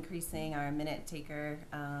is increasing our minute taker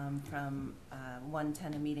from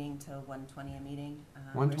 110 a meeting to 120 a meeting.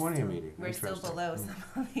 120 a meeting, We're still interesting. below some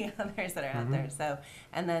of the others that are out there. So,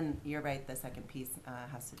 and then you're right, the second piece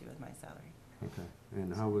has to do with my salary. Okay,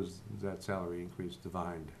 and how was that salary increase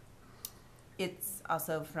defined? It's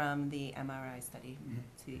also from the MRI study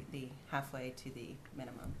to the halfway to the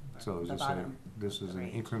minimum. or So is the this bottom this is of the an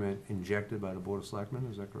range. increment injected by the Board of Selectmen,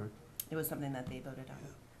 is that correct? It was something that they voted on.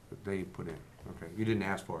 That they put in, okay, you didn't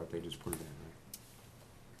ask for it, they just put it in,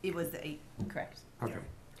 It was correct. right?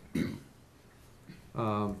 Okay.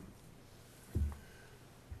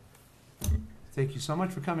 Thank you so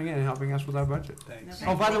much for coming in and helping us with our budget. Thanks.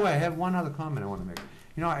 No Oh, by the way, I have one other comment I want to make.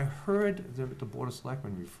 You know, I heard the Board of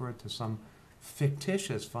Selectmen referred to some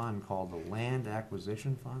fictitious fund called the Land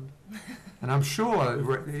Acquisition Fund. And I'm sure,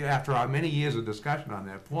 after our many years of discussion on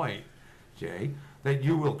that point, Jay, that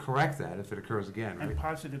you will correct that if it occurs again, I'm right?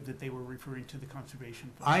 positive that they were referring to the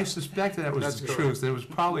conservation fund. I suspect that was That's the correct. truth. There was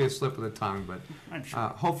probably a slip of the tongue, but I'm sure.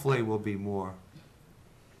 hopefully we'll be more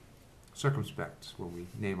circumspect when we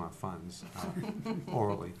name our funds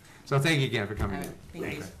orally. So thank you again for All coming right, in.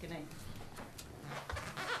 thank you. Okay. Good night.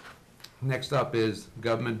 Next up is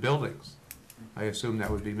government buildings. I assume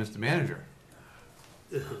that would be Mr. Manager.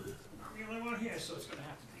 The only one here, so it's gonna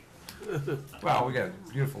have to be. Well, we got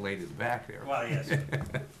a beautiful lady in the back there. Well, yes.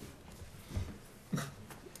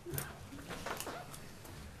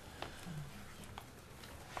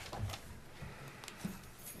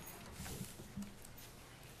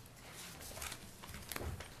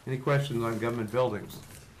 Any questions on government buildings?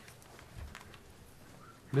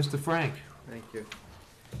 Mr. Frank? Thank you.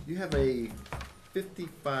 You have a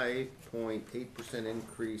 55.8%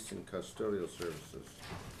 increase in custodial services.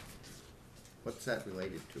 What's that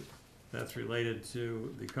related to? That's related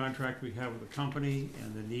to the contract we have with the company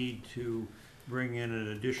and the need to bring in an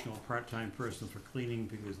additional part-time person for cleaning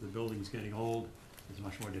because the building's getting old. It's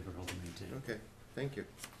much more difficult to maintain. Okay, thank you.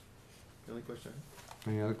 The only question I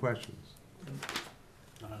have. Any other questions?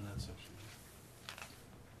 Not on that section.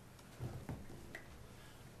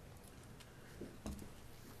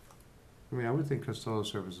 I mean, I would think custodial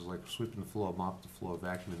services like sweeping the floor, mopping the floor,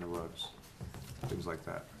 vacuuming the rugs, things like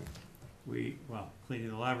that. Cleaning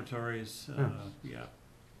the laboratories, Yeah.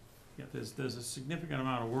 Yeah, there's a significant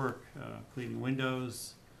amount of work, cleaning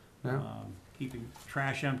windows, Yeah. keeping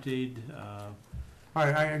trash emptied, I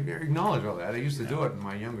acknowledge all that. I used to do it in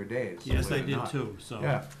my younger days. yes, I believe it or did not. too, so.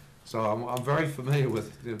 Yeah, so I'm very familiar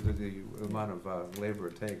with the amount of labor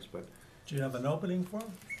it takes, but Do you have an opening for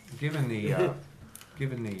them? given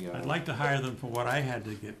the, I'd like to hire them for what I had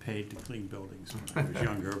to get paid to clean buildings when I was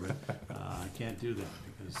younger, but I can't do that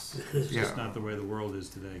because it's just Yeah. not the way the world is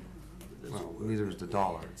today. well, neither is the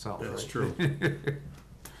dollar itself. That's right? true.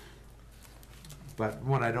 But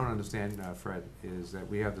what I don't understand, Fred, is that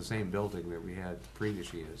we have the same building that we had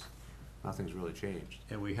previous years. Nothing's really changed.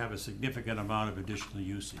 And we have a significant amount of additional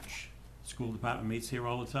usage. School department meets here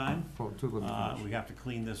all the time. Well, let me finish. We have to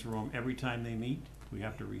clean this room every time they meet. We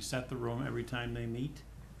have to reset the room every time they meet.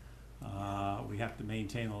 We have to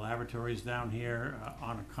maintain the laboratories down here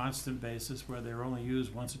on a constant basis where they're only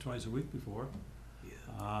used once or twice a week before.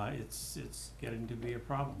 It's getting to be a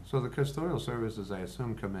problem. So the custodial services, I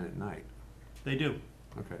assume, come in at night? They do.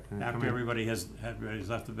 Okay. and they come After in- everybody's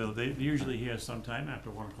left the building. They're usually here sometime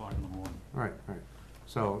after 1 o'clock in the morning. Right.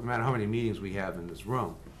 So no matter how many meetings we have in this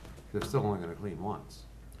room, they're still only gonna clean once,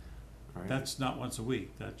 right? That's not once a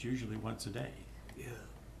week. That's usually once a day.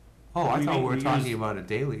 Oh, I we thought meet- we were we talking use- about a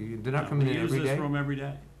daily, they're not No, coming in every We use day? this room every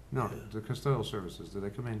day. No, the custodial services, do they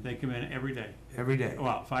come in They come in every day. every day?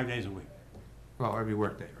 Well, 5 days a week. Well, every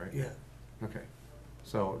workday, right? Yeah. Okay.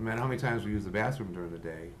 So no matter how many times we use the bathroom during the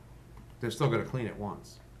day, they're still gonna clean it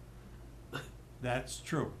once. That's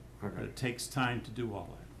true. But Okay. it takes time to do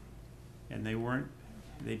all that. And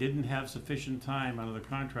they didn't have sufficient time under the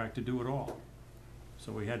contract to do it all.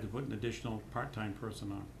 So we had to put an additional part-time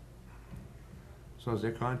person on. So is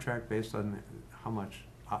their contract based on how much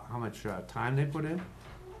time they put in?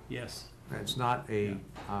 Yes. It's not an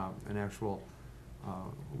actual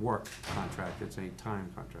work contract, it's a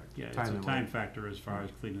time contract. Yeah, it's a and time labor. factor as far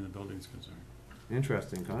as cleaning the building's concerned.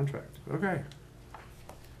 Interesting contract, okay.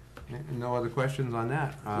 No other questions on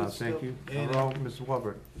that? Is it Thank still you. A&M? Hello, Mr.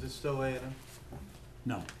 Walbert. Is it still A&M?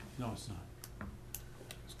 No, it's not.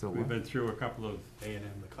 Still We've what? been through a couple of, A&M,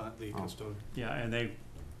 the Oh. custodian. yeah, and AM,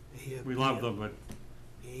 we love them, but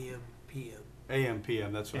AM, PM. AM,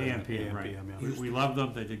 PM, that's what I meant. AM, right. PM, yeah. We love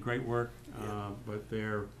them, they did great work, Yeah. but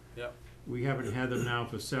Yep. we haven't had them now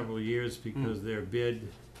for several years because their bid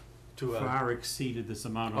To, far exceeded this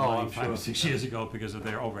amount of Oh, money I'm 5 or sure. 6 years ago because of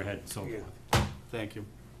their overhead and so Yeah. forth. Thank you.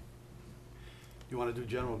 You want to do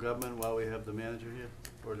general government while we have the manager here?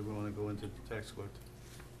 Or do we want to go into the tax collector?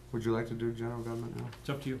 Would you like to do general government now? It's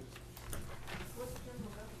up to you.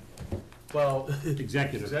 Well,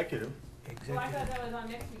 Executive. executive. Well, I thought that was on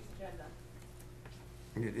next week's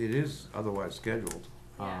agenda. It is otherwise scheduled.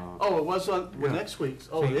 Yeah. Oh, it was on, well, Yeah. next week's,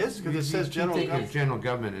 oh, it is? Because it says general Think of government. general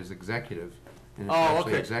government as executive, and it's Oh,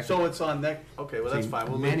 actually okay, executive. so it's on next, okay, well, that's See, fine.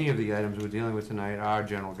 We'll many leave- of the items we're dealing with tonight are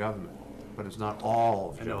general government, but it's not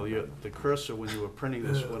all of I know, general. the cursor, when you were printing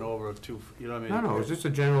this, went over to, you know what I mean? No, it's just a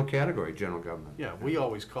general category, general government. Yeah, we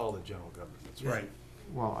always call it general government, that's right. Right.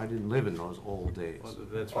 Well, I didn't live in those old days. Well,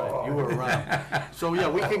 that's right, you were around. So, yeah,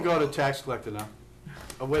 we can go to tax collector now.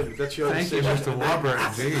 Oh, wait a minute, that's your Thank you, decision. Mr.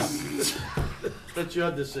 Walbert, geez. That's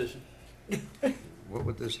your decision. What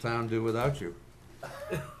would this town do without you?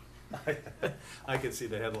 I can see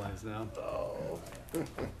the headlines now.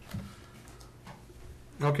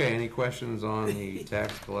 Okay, any questions on the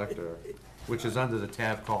tax collector, which is under the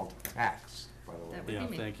tab called tax, by the way? That would Yeah,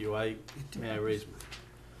 be me. thank you. May I raise?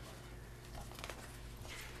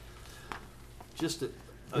 Just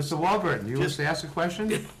Mr. Walbert, you wish Just- to ask a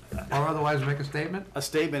question, or otherwise make a statement? a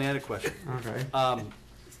statement and a question. Okay.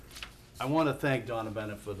 I want to thank Donna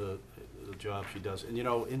Bennett for the job she does. And, you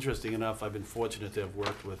know, interesting enough, I've been fortunate to have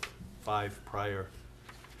worked with 5 prior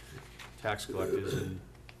tax collectors, and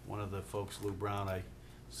one of the folks, Lou Brown, I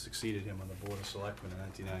succeeded him on the Board of Selectmen in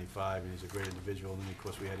 1995, and he's a great individual. And then, of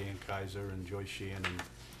course, we had Ann Kaiser and Joyce Sheehan and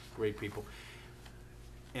great people.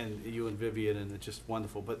 And you and Vivian, and it's just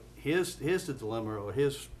wonderful. But here's the dilemma, or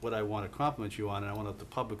here's what I want to compliment you on, and I want to let the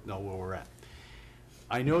public know where we're at.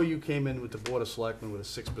 I know you came in with the Board of Selectmen with a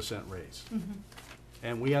 6% raise.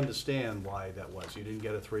 And we understand why that was. You didn't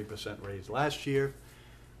get a 3% raise last year,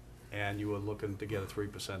 and you were looking to get a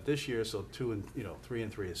 3% this year, so 3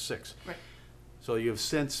 and 3 is 6. Right. So you've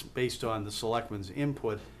since, based on the selectmen's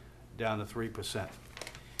input, down to 3%.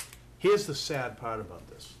 Here's the sad part about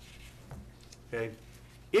this, okay?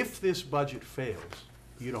 If this budget fails,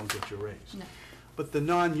 you don't get your raise. No. But the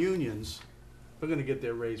non-unions are gonna get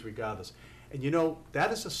their raise regardless. And you know,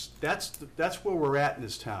 that's where we're at in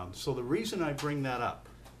this town. So the reason I bring that up,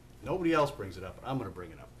 nobody else brings it up, I'm gonna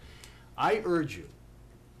bring it up. I urge you,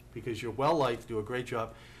 because you're well-liked, do a great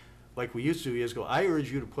job, like we used to years ago, I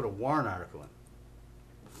urge you to put a warrant article in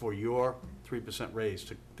for your 3% raise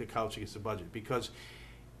to couch against the budget. Because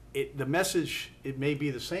the message, it may be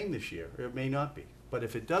the same this year, or it may not be. But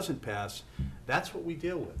if it doesn't pass, that's what we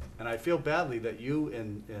deal with. And I feel badly that you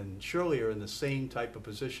and Shirley are in the same type of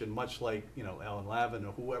position, much like, Alan Lavin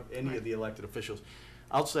or whoever, any of the elected officials.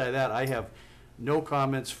 Outside of that, I have no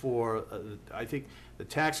comments for, I think, the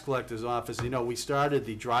tax collector's office. We started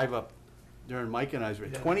the drive-up during Mike and I's,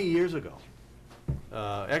 20 years ago.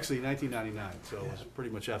 Actually, 1999, so it was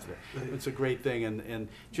pretty much after that. It's a great thing. And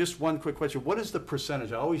just one quick question. What is the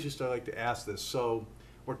percentage? I always used to like to ask this. So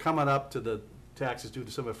we're coming up to the taxes due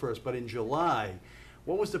December 1st, but in July,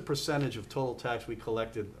 what was the percentage of total tax we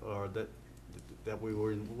collected, or that we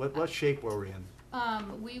were in, what shape were we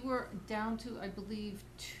in? We were down to, I believe,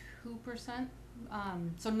 2%,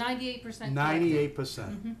 so 98%.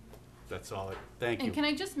 98%. That's all, thank you. And can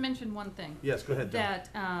I just mention one thing? Yes, go ahead, Don.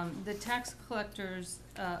 That the Tax Collectors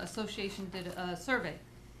Association did a survey,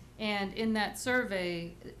 and in that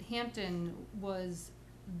survey, Hampton was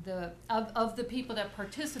of the people that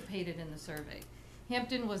participated in the survey,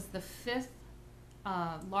 Hampton was the 5th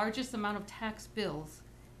largest amount of tax bills,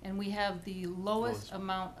 and we have the lowest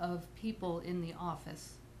amount of people in the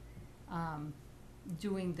office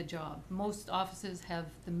doing the job. Most offices have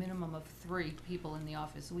the minimum of 3 people in the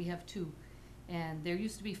office. We have 2, and there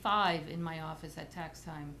used to be 5 in my office at tax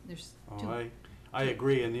time. There's 2. I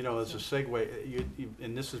agree, and as a segue,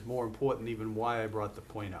 and this is more important even why I brought the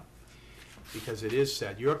point up. because it is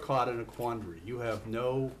sad. You're caught in a quandary. You have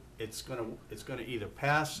no, it's gonna either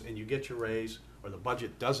pass and you get your raise, or the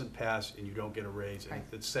budget doesn't pass and you don't get a raise. And Right.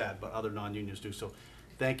 it's sad, but other non-unions do. So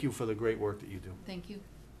thank you for the great work that you do. Thank you.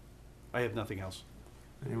 I have nothing else.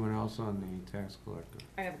 Anyone else on the tax collector?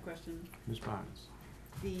 I have a question. Ms. Barnes?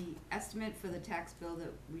 The estimate for the tax bill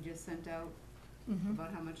that we just sent out, Mhm.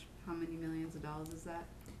 about how many millions of dollars is that?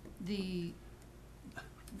 The,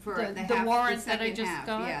 For The- the the half, warrant the that I second just half,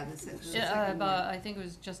 got? yeah, the second about, warrant. I think it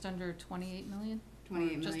was just under 28 million?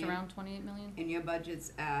 28 Just million. around 28 million? And your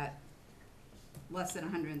budget's at less than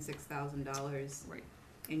 $106,000. Right.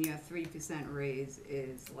 And your 3% raise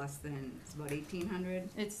is less than, it's about 1,800?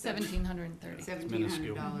 It's 1,730.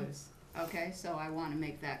 $1,700. Okay, so I wanna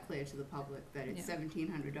make that clear to the public, that it's Yeah.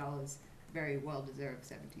 $1,700, very well deserved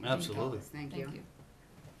 $1,700. Absolutely. Thank you.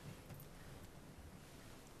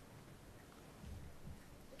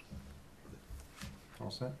 All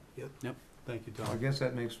set? Yep, thank you, Well, I Tom. guess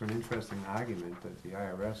that makes for an interesting argument that the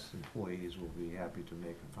IRS employees will be happy to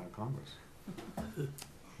make in front of Congress.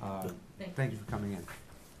 Thank you for coming in.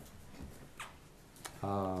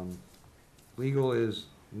 Legal is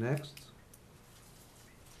next.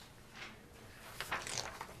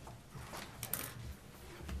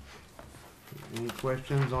 Any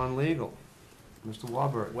questions on legal? Mr.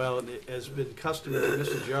 Warburton? Well, it has been customary,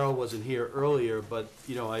 Mr. Gerald wasn't here earlier, but,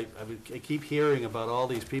 you know, I keep hearing about all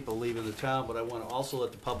these people leaving the town, but I want to also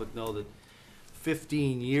let the public know that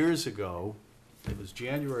 15 years ago, it was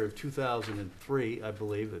January of 2003, I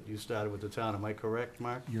believe, that you started with the town. Am I correct,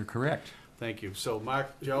 Mark? You're correct. Thank you. So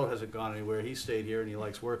Mark, Joe hasn't gone anywhere. He stayed here and he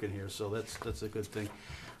likes working here, so that's a good thing.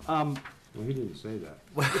 Well, he didn't say that.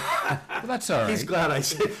 Well, that's all right. He's glad I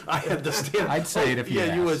said, I understand. I'd say it if you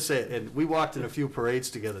Yeah, you would asked. say it. And we walked in a few parades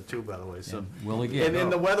together too, by the way, so. And will again. And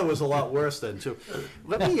the weather was a lot worse then too.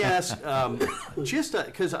 Let me ask, just,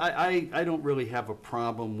 because I don't really have a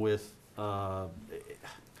problem with, I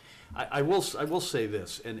will say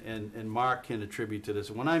this, and Mark can attribute to this.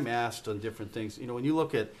 When I'm asked on different things, you know, when you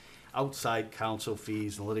look at outside counsel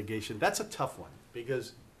fees and litigation, that's a tough one,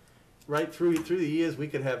 because right through the years, we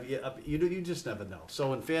could have, you just never know.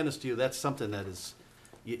 So in fairness to you, that's something that is,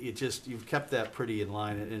 you've kept that pretty in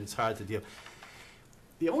line, and it's hard to deal.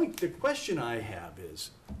 The question I have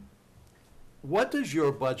is, what does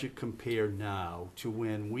your budget compare now to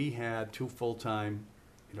when we had 2 full-time,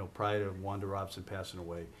 you know, prior to Wanda Robson passing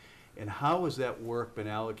away? And how has that work been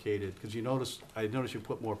allocated? Because I noticed you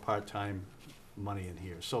put more part-time money in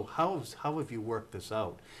here. So how have you worked this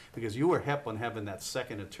out? Because you were hep on having that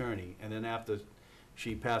second attorney, and then after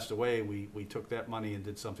she passed away, we took that money and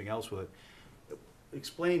did something else with it.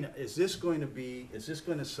 Explain, is this going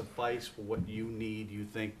to suffice for what you need, you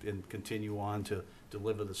think, and continue on to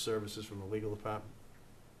deliver the services from the legal department?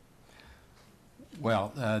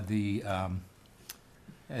 Well,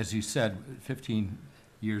 as you said, 15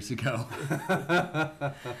 years ago,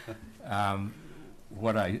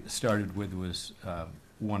 what I started with was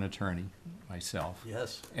one attorney, myself.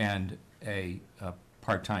 Yes. And a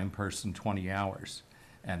part-time person, 20 hours,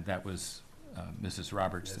 and that was Mrs.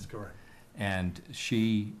 Robertson. That's correct. And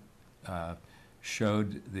she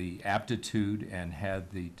showed the aptitude and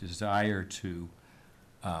had the desire to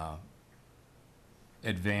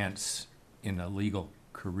advance in a legal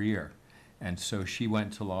career. And so she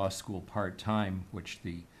went to law school part-time, which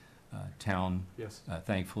the town Yes.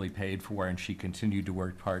 thankfully paid for, and she continued to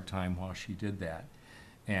work part-time while she did that.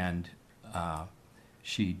 And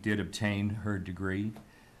she did obtain her degree.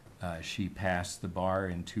 She passed the bar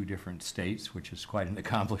in 2 different states, which is quite an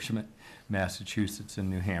accomplishment, Massachusetts and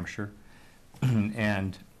New Hampshire.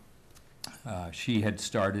 And she had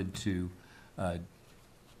started to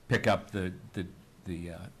pick up the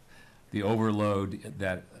overload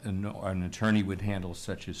that an attorney would handle,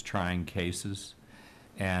 such as trying cases.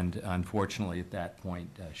 And unfortunately, at that point,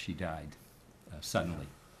 she died suddenly,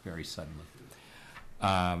 very suddenly.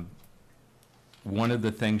 One of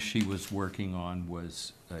the things she was working on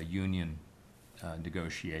was union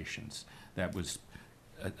negotiations. That was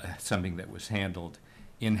something that was handled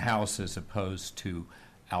in-house as opposed to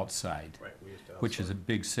outside, Right, we used to which is a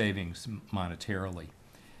big savings monetarily.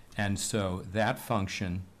 And so that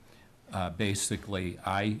function, basically,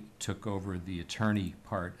 I took over the attorney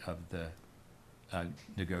part of the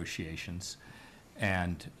negotiations,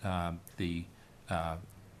 and the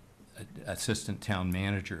assistant town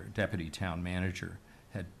manager, deputy town manager,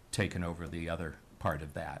 had taken over the other part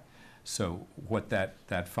of that. So what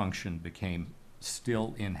that function became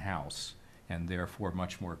still in-house, and therefore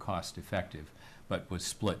much more cost-effective, but was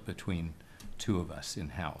split between 2 of us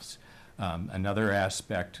in-house. Another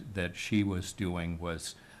aspect that she was doing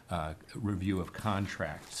was review of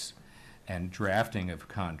contracts, and drafting of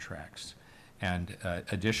contracts. And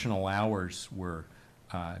additional hours were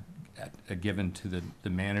given to the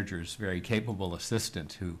manager's very capable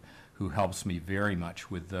assistant who helps me very much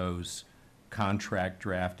with those contract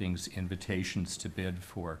draftings, invitations to bid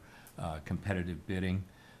for competitive bidding.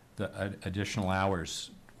 The additional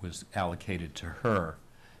hours was allocated to her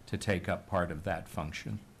to take up part of that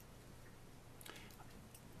function.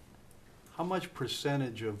 How much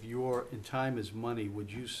percentage of your, in time is money,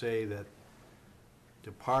 would you say that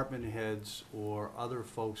department heads or other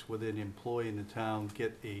folks within employing the town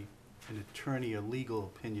get an attorney, a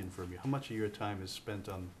legal opinion from you? How much of your time is spent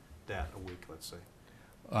on that a week, let's say?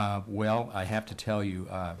 Well, I have to tell you,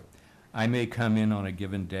 I may come in on a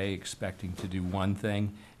given day expecting to do one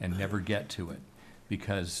thing and never get to it,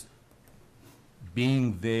 because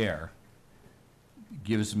being there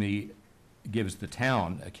gives the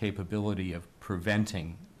town a capability of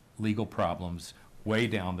preventing legal problems way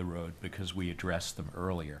down the road because we address them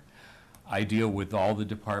earlier. I deal with all the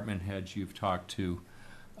department heads you've talked to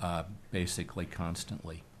basically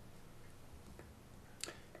constantly.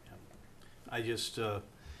 I just,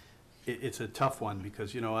 it's a tough one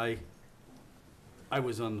because, you know, I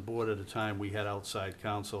was on the board at a time we had outside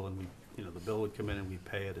counsel and we, you know, the bill would come in and we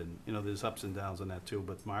pay it, and, you know, there's ups and downs on that too,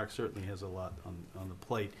 but Mark certainly has a lot on the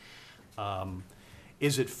plate.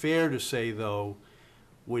 Is it fair to say, though,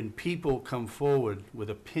 when people come forward with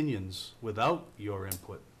opinions without your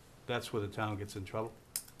input, that's where the town gets in trouble?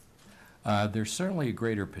 There's certainly a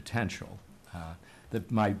greater potential.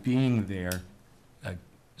 That my being there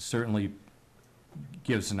certainly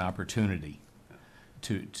gives an opportunity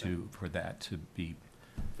for that to be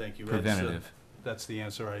Thank you. preventative. That's the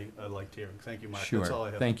answer I liked hearing. Thank you, Mark. Sure. That's all I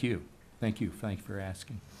have. Thank you. Thank you. Thank you for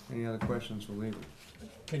asking. Any other questions for legal?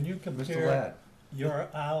 Can you Mr. compare Ladd? your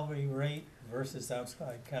hourly rate versus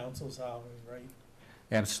outside counsel's hourly rate?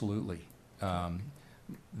 Absolutely.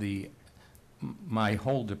 My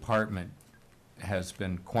whole department has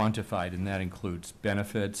been quantified, and that includes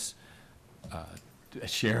benefits, a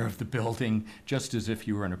share of the building, just as if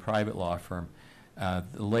you were in a private law firm.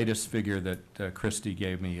 The latest figure that Christie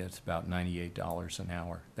gave me is about $98 an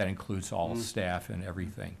hour. That includes all staff and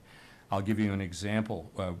everything. I'll give you an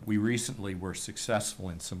example. We recently were successful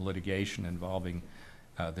in some litigation involving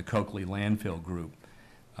the Coakley Landfill Group,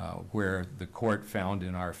 where the court found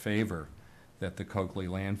in our favor that the Coakley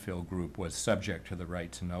Landfill Group was subject to the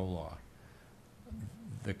right to know law.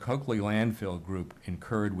 The Coakley Landfill Group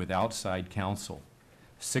incurred with outside counsel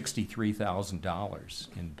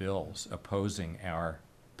 $63,000 in bills opposing our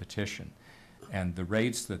petition. And the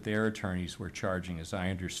rates that their attorneys were charging, as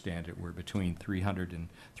I understand it, were between $300 and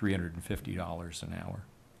 $350 an hour.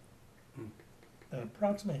 And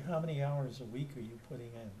approximately how many hours a week are you putting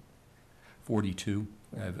in? 42.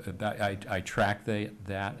 I track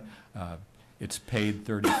that. It's paid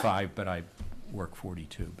 35, but I work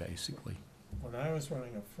 42, basically. When I was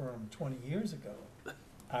running a firm 20 years ago,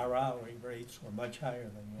 our hourly rates were much higher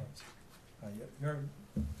than yours. You're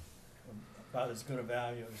about as good a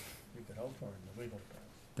value as you could hope for in the legal firm.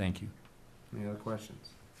 Thank you. Any other questions?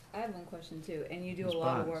 I have one question too, and you do Ms. a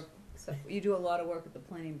lot of Barnes. work, so you do a lot of work at the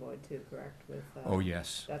planning board too, correct? With Oh,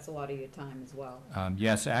 yes. that's a lot of your time as well.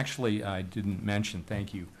 Yes, actually, I didn't mention,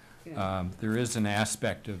 thank you. Yeah. There is an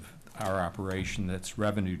aspect of our operation that's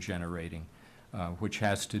revenue generating, which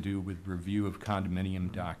has to do with review of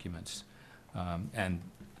condominium documents. And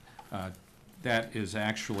that is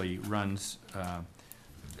actually runs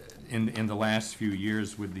in the last few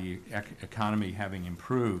years with the economy having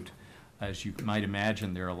improved. As you might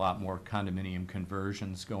imagine, there are a lot more condominium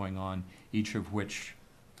conversions going on, each of which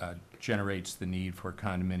generates the need for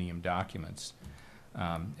condominium documents.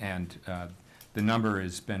 The number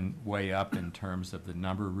has been way up in terms of the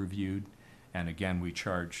number reviewed. And again, we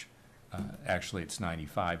charge, actually it's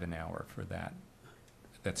 $95 an hour for that.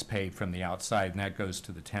 That's paid from the outside, and that goes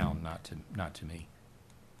to the town, not to me.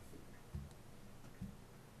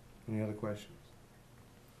 Any other questions?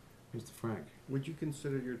 Mr. Frank? Would you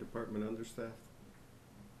consider your department understaffed?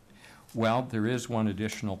 Well, there is one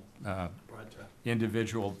additional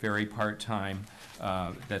individual, very part-time,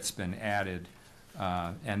 that's been added,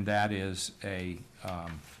 and that is a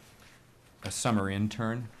summer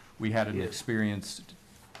intern. We had an experience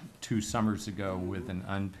 2 summers ago with an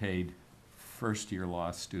unpaid first-year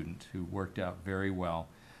law student who worked out very well.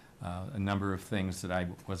 A number of things that I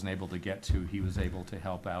wasn't able to get to, he was able to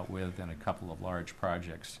help out with, and a couple of large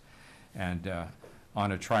projects. And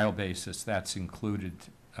on a trial basis, that's included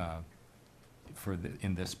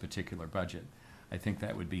in this particular budget. I think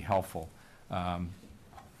that would be helpful.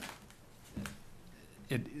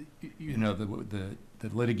 You know, the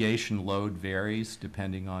litigation load varies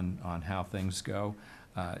depending on how things go.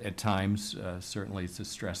 At times, certainly it's a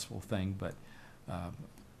stressful thing, but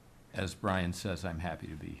as Brian says, I'm happy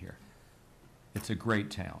to be here. It's a great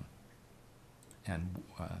town, and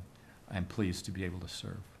I'm pleased to be able to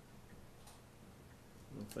serve.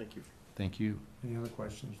 Well, thank you. Thank you. Any other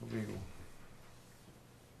questions for legal?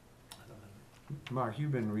 Mark,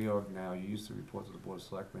 you've been reorged now. You used to report to the Board of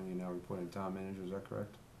Selectmen, you now report to the town manager, is that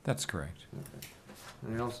correct? That's correct. Okay.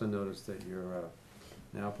 And I also noticed that you're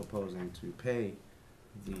now proposing to pay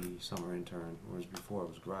the summer intern, whereas before it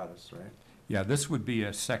was gratis, right? Yeah, this would be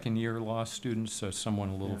a second-year law student, so someone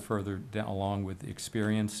a little Yeah. further down along with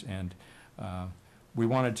experience, and we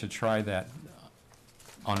wanted to try that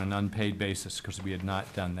on an unpaid basis because we had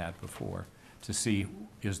not done that before, to see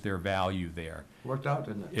is there value there. Worked out,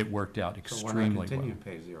 didn't it? It worked out So extremely why not continue well. to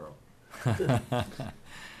pay zero?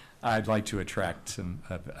 I'd like to attract some,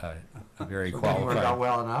 a very So it didn't work out qualified.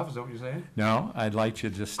 well enough, is that what you're saying? No, I'd like to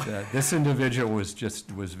just, this individual was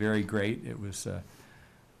very great. It was,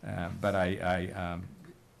 but I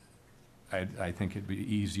think it'd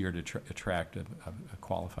be easier to attract a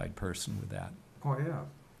qualified person with that. Oh, yeah.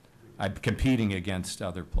 I'm competing against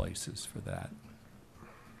other places for that.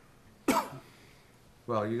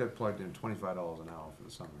 Well, you got plugged in $25 an hour for the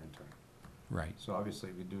summer intern. Right. So obviously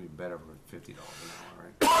you're doing better for $50 an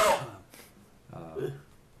hour, right?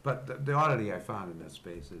 But the oddity I found in that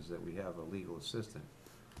space is that we have a legal assistant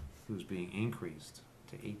who's being increased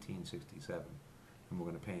to $18.67, and we're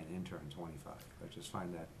gonna pay an intern $25. I just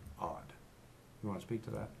find that odd. You wanna speak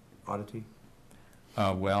to that oddity?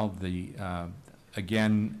 Well,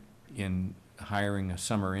 again, in hiring a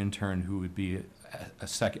summer intern who would be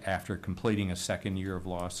after completing a second year of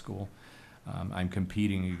law school, I'm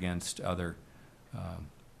competing against other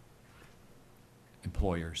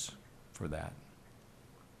employers for that.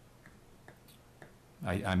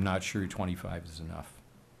 I'm not sure 25 is enough.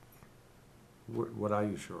 What are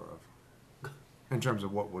you sure of? In terms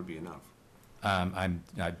of what would be enough?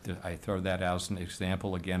 I throw that out as an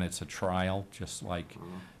example. Again, it's a trial, just like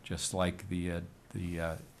the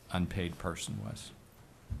unpaid person was.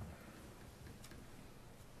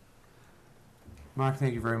 Mark,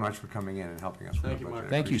 thank you very much for coming in and helping us with the Thank you, budget. Mark.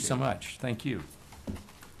 Thank you Appreciate so it. much. Thank you.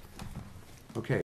 Okay,